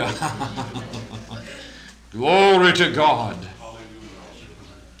 Hallelujah. Glory to God.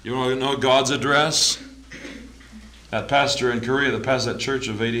 You want to know God's address? That pastor in Korea that passed that church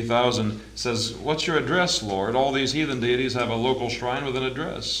of 80,000 says, what's your address, Lord? All these heathen deities have a local shrine with an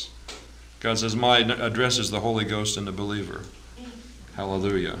address. God says, my address is the Holy Ghost and the believer.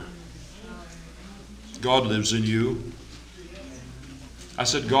 Hallelujah. God lives in you. I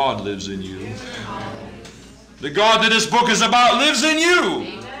said God lives in you. The God that this book is about lives in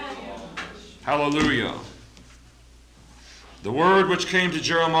you. Hallelujah. The word which came to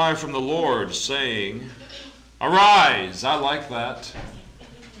Jeremiah from the Lord, saying, arise. I like that,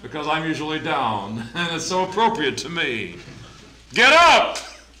 because I'm usually down, and it's so appropriate to me. Get up!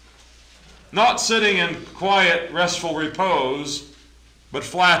 Not sitting in quiet, restful repose, but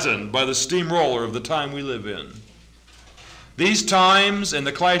flattened by the steamroller of the time we live in. These times and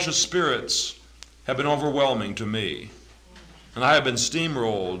the clash of spirits have been overwhelming to me, and I have been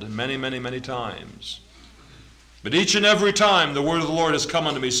steamrolled many, many, many times. But each and every time the word of the Lord has come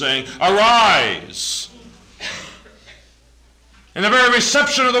unto me saying, arise. And the very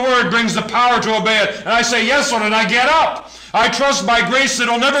reception of the word brings the power to obey it. And I say, yes, Lord, and I get up. I trust by grace that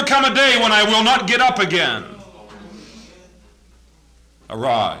there will never come a day when I will not get up again.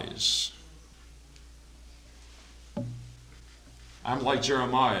 Arise. I'm like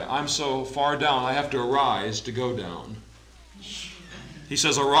Jeremiah. I'm so far down, I have to arise to go down. He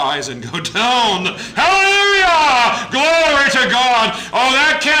says, arise and go down. Hallelujah! Glory to God. Oh,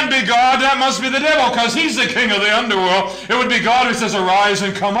 that can't be God. That must be the devil, because he's the king of the underworld. It would be God who says, arise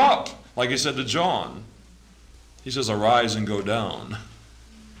and come up, like he said to John. He says, arise and go down.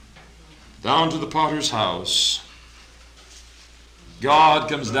 Down to the potter's house. God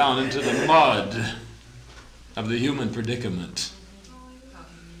comes down into the mud of the human predicament.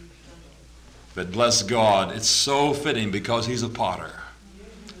 But bless God, it's so fitting because he's a potter.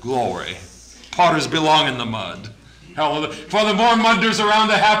 Glory. Potters belong in the mud. Hallelujah. For the more mud there's around,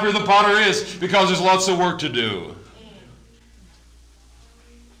 the happier the potter is, because there's lots of work to do.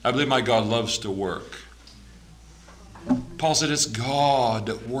 I believe my God loves to work. Paul said, it's God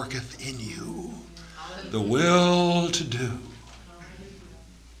that worketh in you the will to do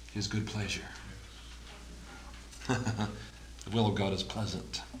his good pleasure. The will of God is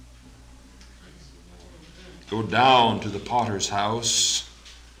pleasant. Go down to the potter's house.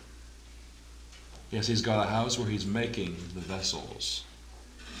 Yes, he's got a house where he's making the vessels.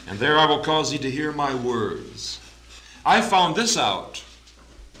 And there I will cause thee to hear my words. I found this out.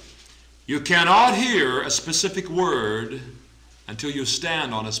 You cannot hear a specific word until you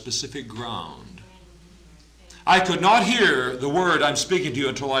stand on a specific ground. I could not hear the word I'm speaking to you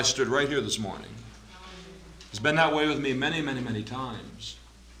until I stood right here this morning. It's been that way with me many, many, many times.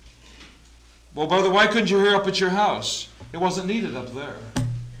 Well, brother, why couldn't you hear up at your house? It wasn't needed up there.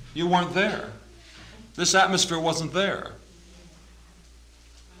 You weren't there. This atmosphere wasn't there.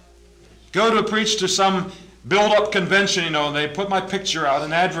 Go to preach to some build-up convention, and they put my picture out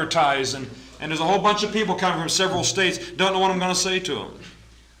and advertise, and there's a whole bunch of people coming from several states, don't know what I'm going to say to them.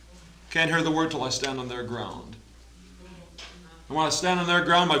 Can't hear the word till I stand on their ground. And when I stand on their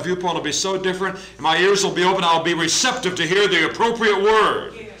ground, my viewpoint will be so different, and my ears will be open, I'll be receptive to hear the appropriate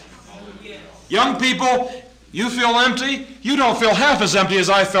word. Young people, you feel empty? You don't feel half as empty as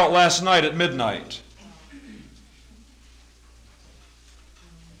I felt last night at midnight.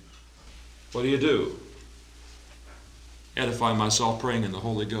 What do? Edify myself praying in the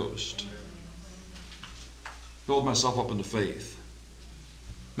Holy Ghost. Build myself up into faith.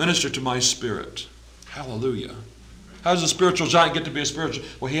 Minister to my spirit. Hallelujah. How does a spiritual giant get to be a spiritual?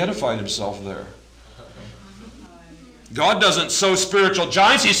 Well, he edified himself there. God doesn't sow spiritual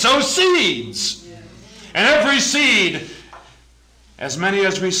giants, he sows seeds. And every seed, as many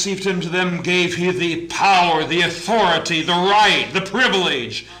as received him, to them gave he the power, the authority, the right, the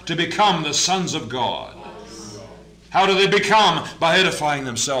privilege to become the sons of God. How do they become? By edifying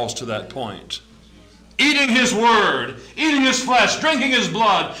themselves to that point. eating His Word, eating His flesh, drinking His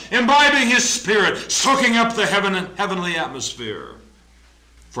blood, imbibing His Spirit, soaking up the heavenly atmosphere.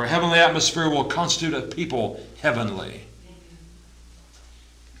 For a heavenly atmosphere will constitute a people heavenly.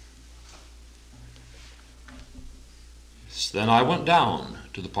 Then I went down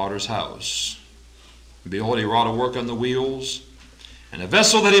to the potter's house. And behold, he wrought a work on the wheels, and a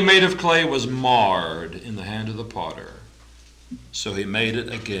vessel that he made of clay was marred in the hand of the potter. So he made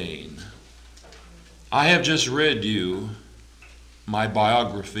it again. I have just read you my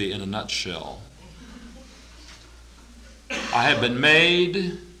biography in a nutshell. I have been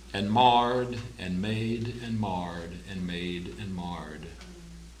made and marred and made and marred and made and marred.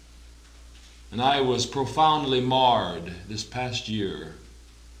 And I was profoundly marred this past year,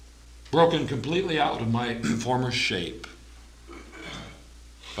 broken completely out of my former shape.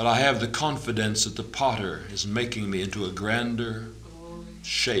 But I have the confidence that the potter is making me into a grander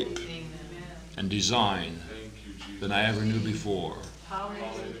shape and design than I ever knew before.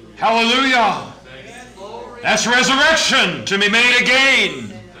 Hallelujah! That's resurrection, to be made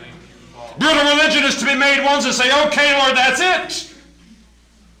again. Brutal religion is to be made once and say, okay, Lord, that's it.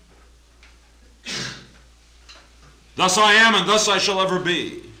 Thus I am and thus I shall ever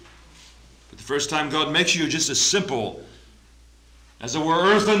be. But the first time God makes you just as simple as it were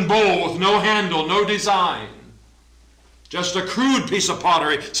earthen bowl with no handle, no design. Just a crude piece of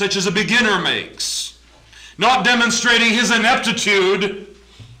pottery such as a beginner makes. Not demonstrating his ineptitude,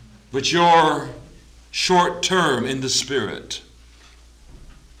 but your short term in the Spirit.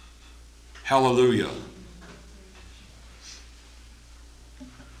 Hallelujah.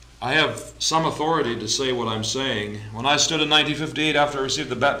 I have some authority to say what I'm saying. When I stood in 1958 after I received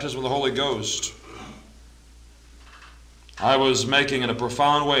the baptism of the Holy Ghost, I was making in a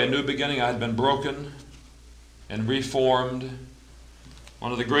profound way a new beginning. I had been broken and reformed.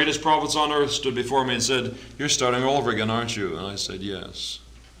 One of the greatest prophets on earth stood before me and said, "You're starting all over again, aren't you?" And I said, "Yes."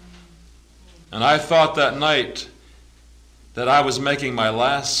 And I thought that night that I was making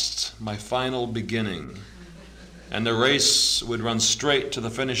my final beginning. And the race would run straight to the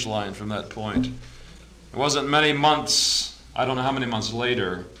finish line from that point. It wasn't many months, I don't know how many months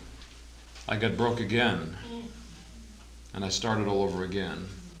later, I got broke again. And I started all over again.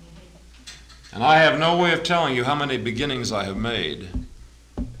 And I have no way of telling you how many beginnings I have made.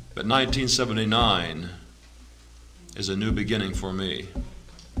 But 1979 is a new beginning for me.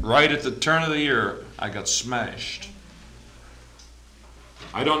 Right at the turn of the year, I got smashed.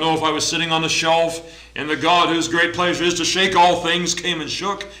 I don't know if I was sitting on the shelf and the God whose great pleasure is to shake all things came and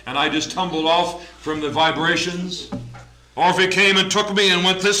shook and I just tumbled off from the vibrations. Or if he came and took me and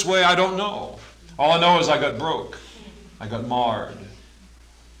went this way, I don't know. All I know is I got broke. I got marred.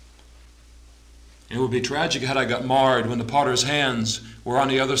 It would be tragic had I got marred when the potter's hands were on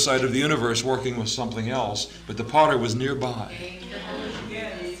the other side of the universe working with something else, but the potter was nearby.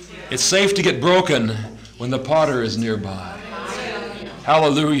 It's safe to get broken when the potter is nearby.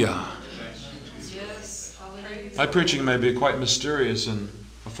 Hallelujah. My preaching may be quite mysterious and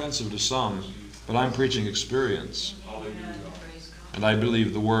offensive to some, but I'm preaching experience. And I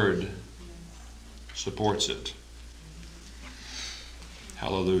believe the Word supports it.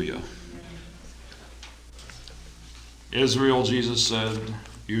 Hallelujah. Israel, Jesus said,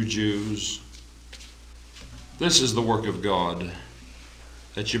 you Jews, this is the work of God,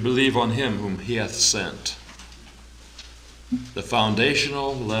 that you believe on him whom he hath sent. The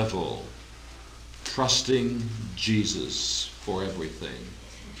foundational level, trusting Jesus for everything.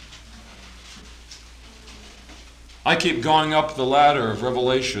 I keep going up the ladder of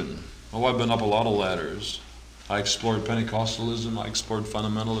revelation. Oh, I've been up a lot of ladders. I explored Pentecostalism, I explored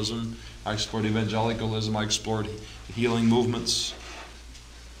fundamentalism, I explored evangelicalism, I explored healing movements.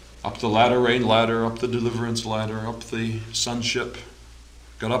 Up the latter rain ladder, up the deliverance ladder, up the sonship.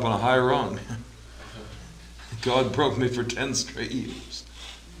 Got up on a high rung. God broke me for 10 straight years.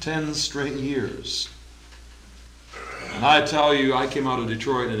 10 straight years. And I tell you, I came out of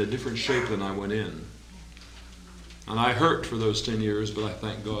Detroit in a different shape than I went in. And I hurt for those 10 years, but I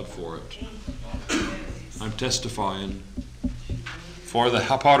thank God for it. I'm testifying. For the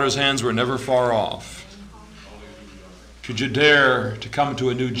potter's hands were never far off. Should you dare to come to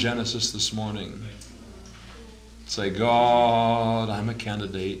a new Genesis this morning, say, God, I'm a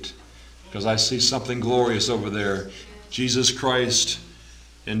candidate, because I see something glorious over there. Jesus Christ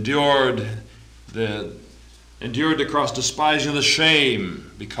endured the cross, despising the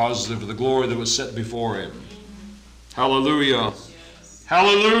shame because of the glory that was set before him. Hallelujah.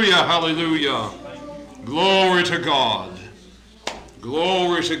 Hallelujah. Hallelujah. Glory to God.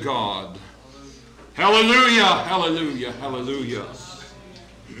 Glory to God. Hallelujah. Hallelujah. Hallelujah.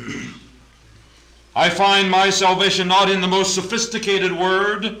 I find my salvation not in the most sophisticated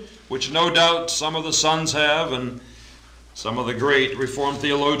word, which no doubt some of the sons have and some of the great Reformed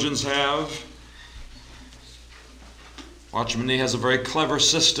theologians have. Watchman Nee has a very clever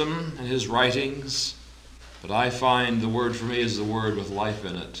system in his writings, but I find the word for me is the word with life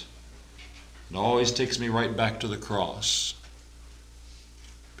in it. It always takes me right back to the cross,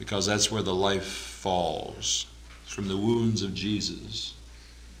 because that's where the life falls, from the wounds of Jesus,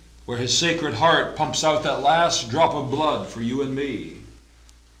 where his sacred heart pumps out that last drop of blood for you and me.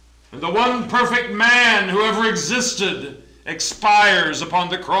 And the one perfect man who ever existed expires upon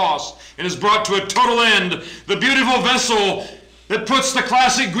the cross and is brought to a total end. The beautiful vessel that puts the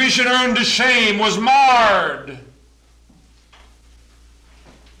classic Grecian urn to shame was marred,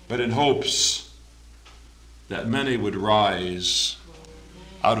 but in hopes that many would rise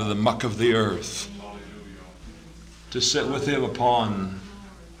out of the muck of the earth to sit with him upon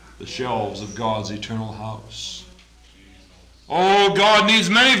the shelves of God's eternal house. Oh, God needs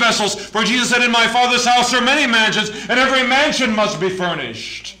many vessels, for Jesus said, in my Father's house are many mansions, and every mansion must be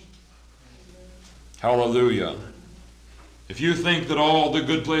furnished. Hallelujah. If you think that all the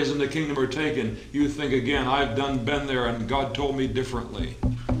good places in the kingdom are taken, you think again, I've been there and God told me differently.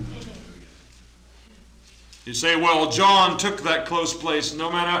 You say, well, John took that close place. No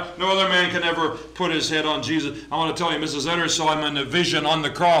other man can ever put his head on Jesus. I want to tell you, Mrs. Etter saw him in a vision on the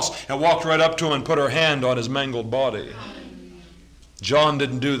cross and walked right up to him and put her hand on his mangled body. John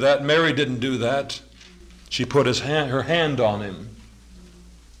didn't do that. Mary didn't do that. She put her hand on him.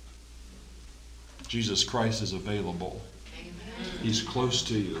 Jesus Christ is available. He's close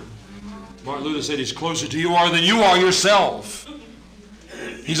to you. Martin Luther said he's closer to you than you are yourself.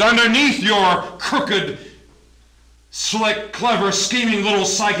 He's underneath your crooked, slick, clever, scheming little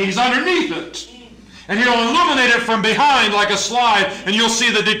psyche. He's underneath it. And he'll illuminate it from behind like a slide, and you'll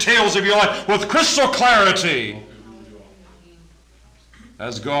see the details of your life with crystal clarity.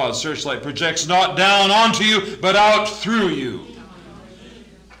 As God's searchlight projects not down onto you, but out through you.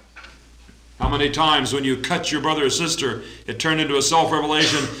 How many times when you cut your brother or sister, it turned into a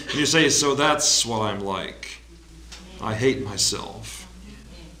self-revelation, and you say, so that's what I'm like. I hate myself.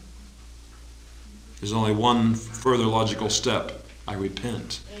 There's only one further logical step. I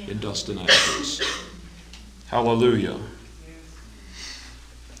repent in dust and ashes. Hallelujah.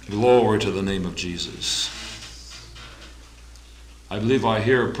 Glory to the name of Jesus. I believe I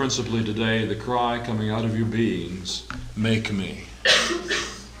hear principally today the cry coming out of your beings, make me.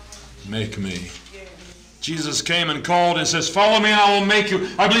 Make me. Jesus came and called and says, follow me and I will make you.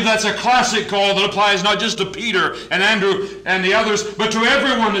 I believe that's a classic call that applies not just to Peter and Andrew and the others, but to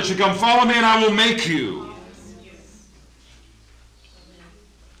everyone that should come. Follow me and I will make you.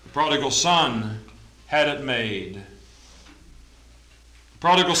 The prodigal son had it made. The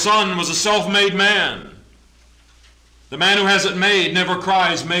prodigal son was a self-made man. The man who has it made never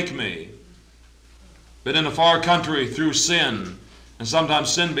cries, make me. But in a far country, through sin, and sometimes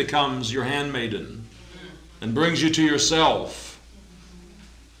sin becomes your handmaiden and brings you to yourself.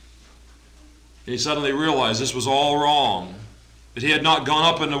 And he suddenly realized this was all wrong. That he had not gone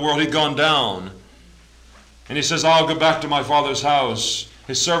up in the world, he'd gone down. And he says, I'll go back to my father's house.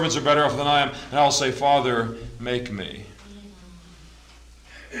 His servants are better off than I am. And I'll say, Father, make me.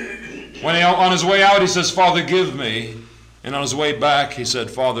 When on his way out, he says, Father, give me. And on his way back, he said,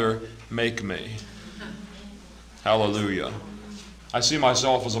 Father, make me. Hallelujah. I see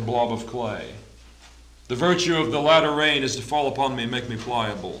myself as a blob of clay. The virtue of the latter rain is to fall upon me and make me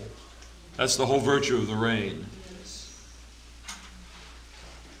pliable. That's the whole virtue of the rain.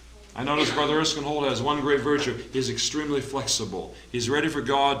 I notice Brother Erskine-Holt has one great virtue. He's extremely flexible. He's ready for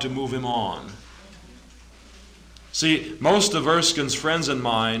God to move him on. See, most of Erskine's friends and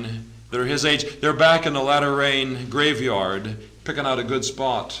mine that are his age, they're back in the latter rain graveyard picking out a good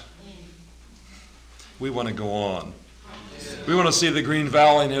spot. We want to go on. We want to see the green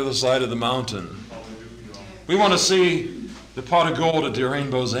valley on the other side of the mountain. We want to see the pot of gold at the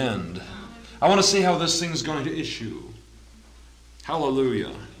rainbow's end. I want to see how this thing's going to issue.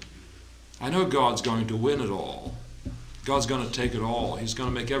 Hallelujah. I know God's going to win it all. God's going to take it all. He's going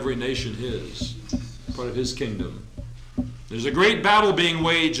to make every nation his, part of his kingdom. There's a great battle being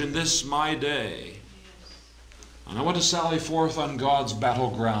waged in this my day. And I want to sally forth on God's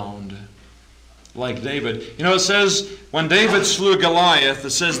battleground like David. You know, it says when David slew Goliath,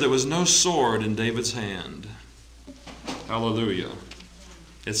 it says there was no sword in David's hand. Hallelujah.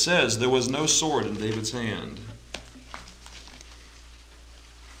 It says there was no sword in David's hand.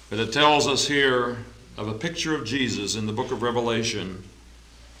 But it tells us here of a picture of Jesus in the book of Revelation.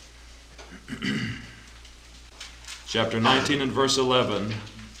 Chapter 19 and verse 11.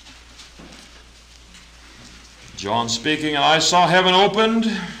 John speaking, "And I saw heaven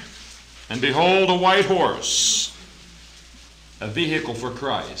opened, and behold, a white horse," a vehicle for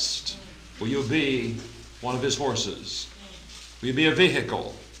Christ. Will you be one of his horses? Will you be a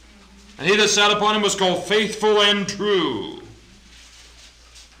vehicle? "And he that sat upon him was called Faithful and True."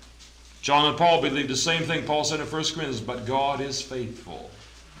 John and Paul believed the same thing Paul said in 1 Corinthians, "But God is faithful.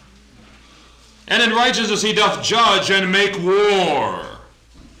 And in righteousness he doth judge and make war."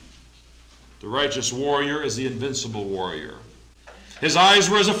 The righteous warrior is the invincible warrior. His eyes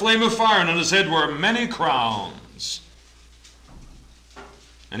were as a flame of fire, and on his head were many crowns.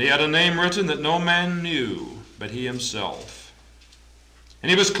 And he had a name written that no man knew but he himself. And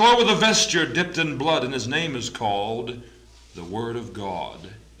he was clothed with a vesture dipped in blood, and his name is called the Word of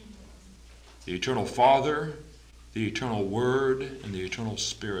God. The eternal Father, the eternal Word, and the eternal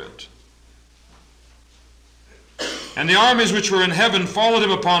Spirit. And the armies which were in heaven followed him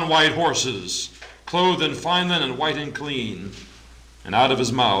upon white horses, clothed in fine linen, white and clean. And out of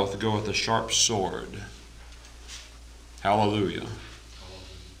his mouth goeth a sharp sword. Hallelujah.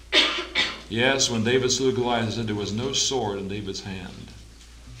 Yes, when David slew Goliath, he said there was no sword in David's hand.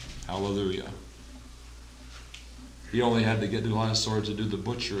 Hallelujah. He only had to get Goliath's sword to do the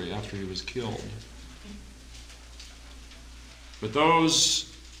butchery after he was killed. But those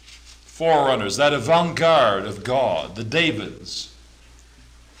forerunners, that avant-garde of God, the Davids,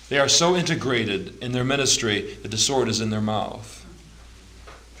 they are so integrated in their ministry that the sword is in their mouth.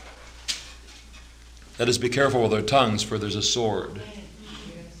 Let us be careful with our tongues, for there's a sword.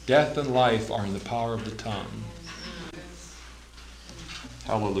 Death and life are in the power of the tongue.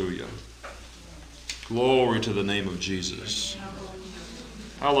 Hallelujah. Glory to the name of Jesus.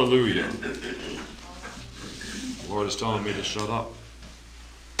 Hallelujah. The Lord is telling me to shut up.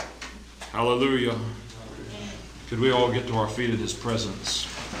 Hallelujah. Could we all get to our feet in his presence?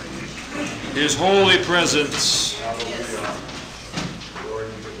 His holy presence.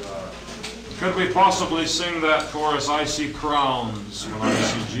 Could we possibly sing that chorus, "I see crowns when I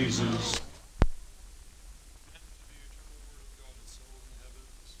see Jesus"?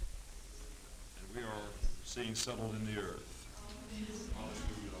 And we are seeing settled in the earth.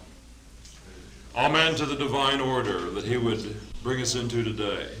 Amen to the divine order that he would bring us into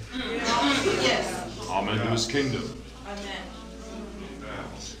today. Yes. Amen to his kingdom. Amen.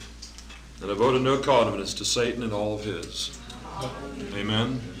 That I voted no confidence to Satan and all of his.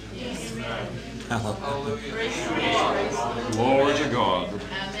 Amen. Yes. Hallelujah. Glory to God.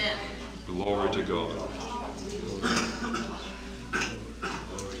 Amen. Glory to God.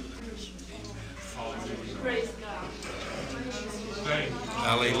 Praise God.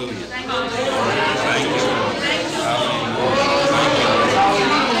 Hallelujah. Thank you. Thank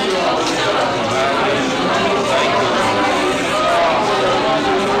you.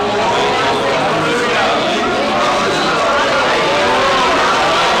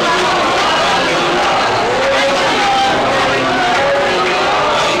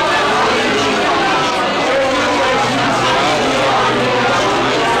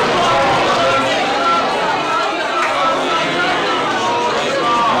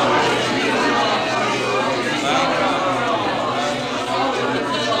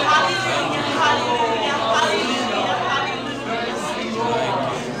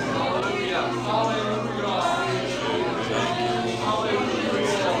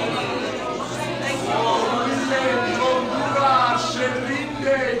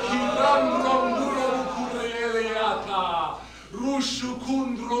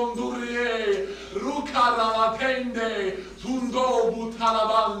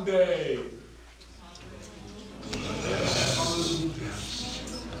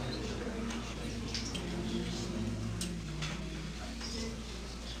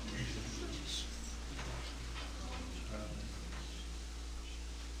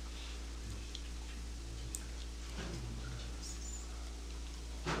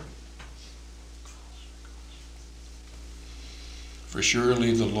 For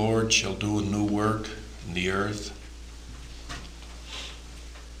surely the Lord shall do a new work in the earth,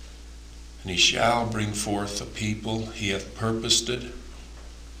 and he shall bring forth a people, he hath purposed it.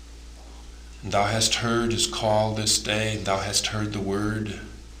 And thou hast heard his call this day, and thou hast heard the word.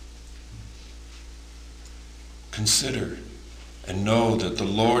 Consider and know that the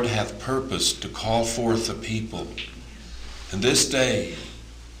Lord hath purposed to call forth a people. And this day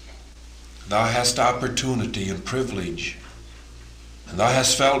thou hast opportunity and privilege. And thou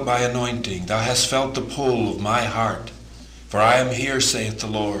hast felt my anointing, thou hast felt the pull of my heart. For I am here, saith the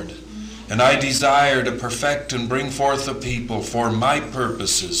Lord, and I desire to perfect and bring forth a people for my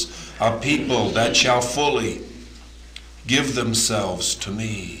purposes, a people that shall fully give themselves to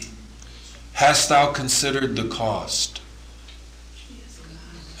me. Hast thou considered the cost?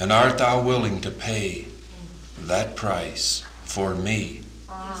 And art thou willing to pay that price for me,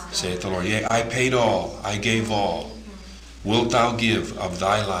 saith the Lord? Yea, I paid all, I gave all. Wilt thou give of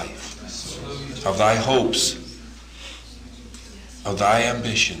thy life, of thy hopes, of thy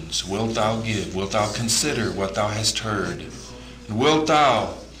ambitions? Wilt thou give? Wilt thou consider what thou hast heard? And wilt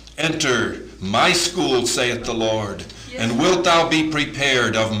thou enter my school, saith the Lord? And wilt thou be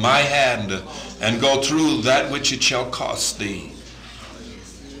prepared of my hand, and go through that which it shall cost thee,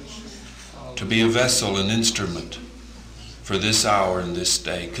 to be a vessel, an instrument for this hour and this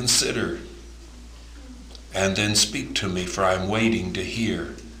day? Consider, and then speak to me, for I am waiting to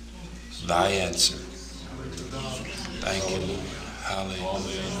hear thy answer. Thank you, Lord.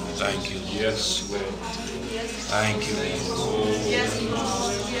 Hallelujah. Thank you, Lord. Yes, Lord. Thank you, Lord.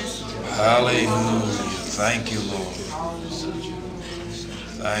 Hallelujah. Thank you, Lord.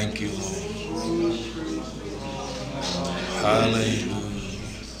 Thank you, Lord. Hallelujah.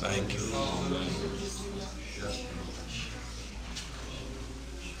 Thank you, Lord.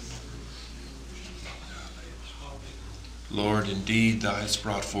 Lord, indeed thou hast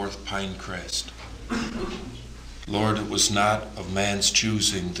brought forth Pinecrest. Lord, it was not of man's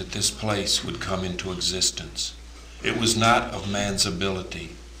choosing that this place would come into existence. It was not of man's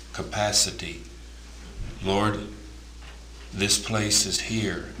ability, capacity. Lord, this place is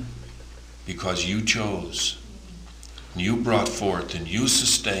here because you chose, and you brought forth, and you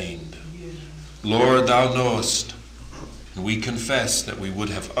sustained. Lord, thou knowest, and we confess that we would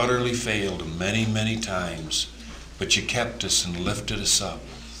have utterly failed many, many times, but you kept us and lifted us up.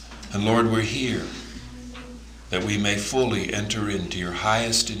 And Lord, we're here that we may fully enter into your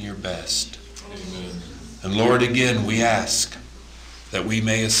highest and your best. Amen. And Lord, again, we ask that we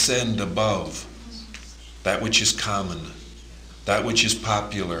may ascend above that which is common, that which is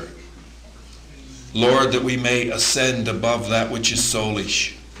popular. Lord, that we may ascend above that which is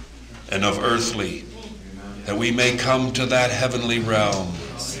soulish and of earthly, that we may come to that heavenly realm.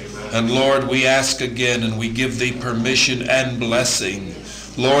 And Lord, we ask again, and we give thee permission and blessing.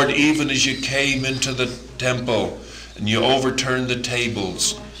 Lord, even as you came into the temple and you overturned the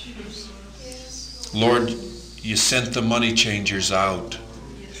tables, Lord, you sent the money changers out.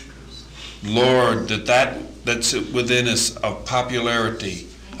 Lord, that's within us of popularity,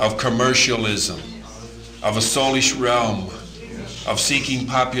 of commercialism, of a soulish realm, of seeking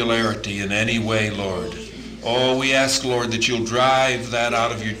popularity in any way, Lord. Oh, we ask, Lord, that you'll drive that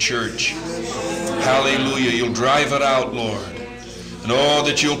out of your church. Hallelujah. You'll drive it out, Lord. And oh,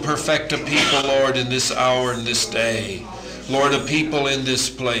 that you'll perfect a people, Lord, in this hour and this day. Lord, a people in this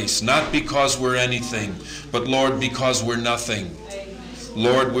place, not because we're anything, but Lord, because we're nothing.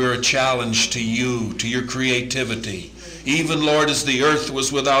 Lord, we're a challenge to you, to your creativity. Even, Lord, as the earth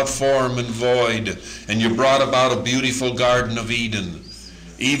was without form and void, and you brought about a beautiful Garden of Eden,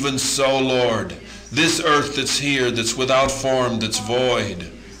 even so, Lord, this earth that's here, that's without form, that's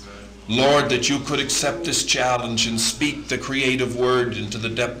void, Lord, that you could accept this challenge and speak the creative word into the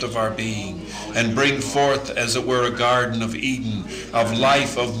depth of our being and bring forth, as it were, a Garden of Eden, of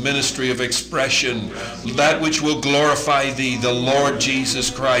life, of ministry, of expression, that which will glorify thee, the Lord Jesus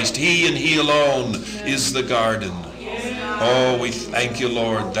Christ. He and he alone is the garden. Oh, we thank you,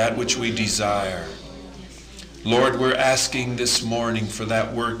 Lord, that which we desire. Lord, we're asking this morning for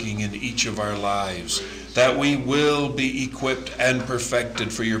that working in each of our lives, that we will be equipped and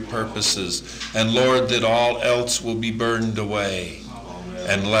perfected for your purposes. And Lord, that all else will be burned away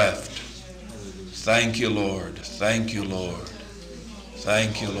and left. Thank you, Lord. Thank you, Lord.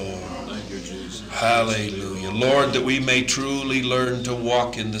 Thank you, Lord. Thank you, Jesus. Hallelujah. Lord, that we may truly learn to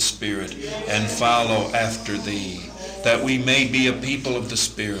walk in the Spirit and follow after thee, that we may be a people of the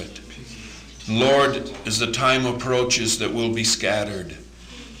Spirit. Lord, as the time approaches that we'll be scattered,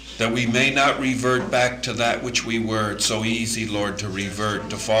 that we may not revert back to that which we were. It's so easy, Lord, to revert,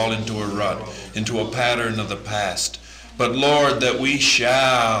 to fall into a rut, into a pattern of the past. But Lord, that we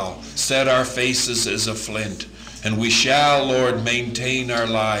shall set our faces as a flint, and we shall, Lord, maintain our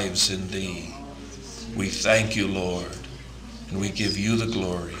lives in thee. We thank you, Lord, and we give you the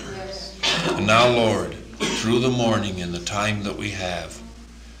glory. And now, Lord, through the morning and the time that we have,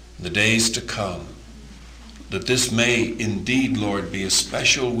 the days to come, that this may indeed, Lord, be a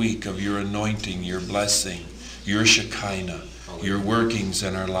special week of your anointing, your blessing, your Shekinah, your workings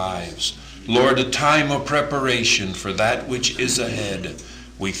in our lives. Lord, a time of preparation for that which is ahead.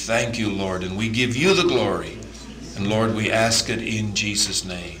 We thank you, Lord, and we give you the glory. And Lord, we ask it in Jesus'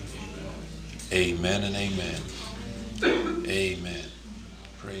 name. Amen and amen. Amen.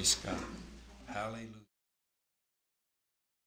 Praise God. Hallelujah.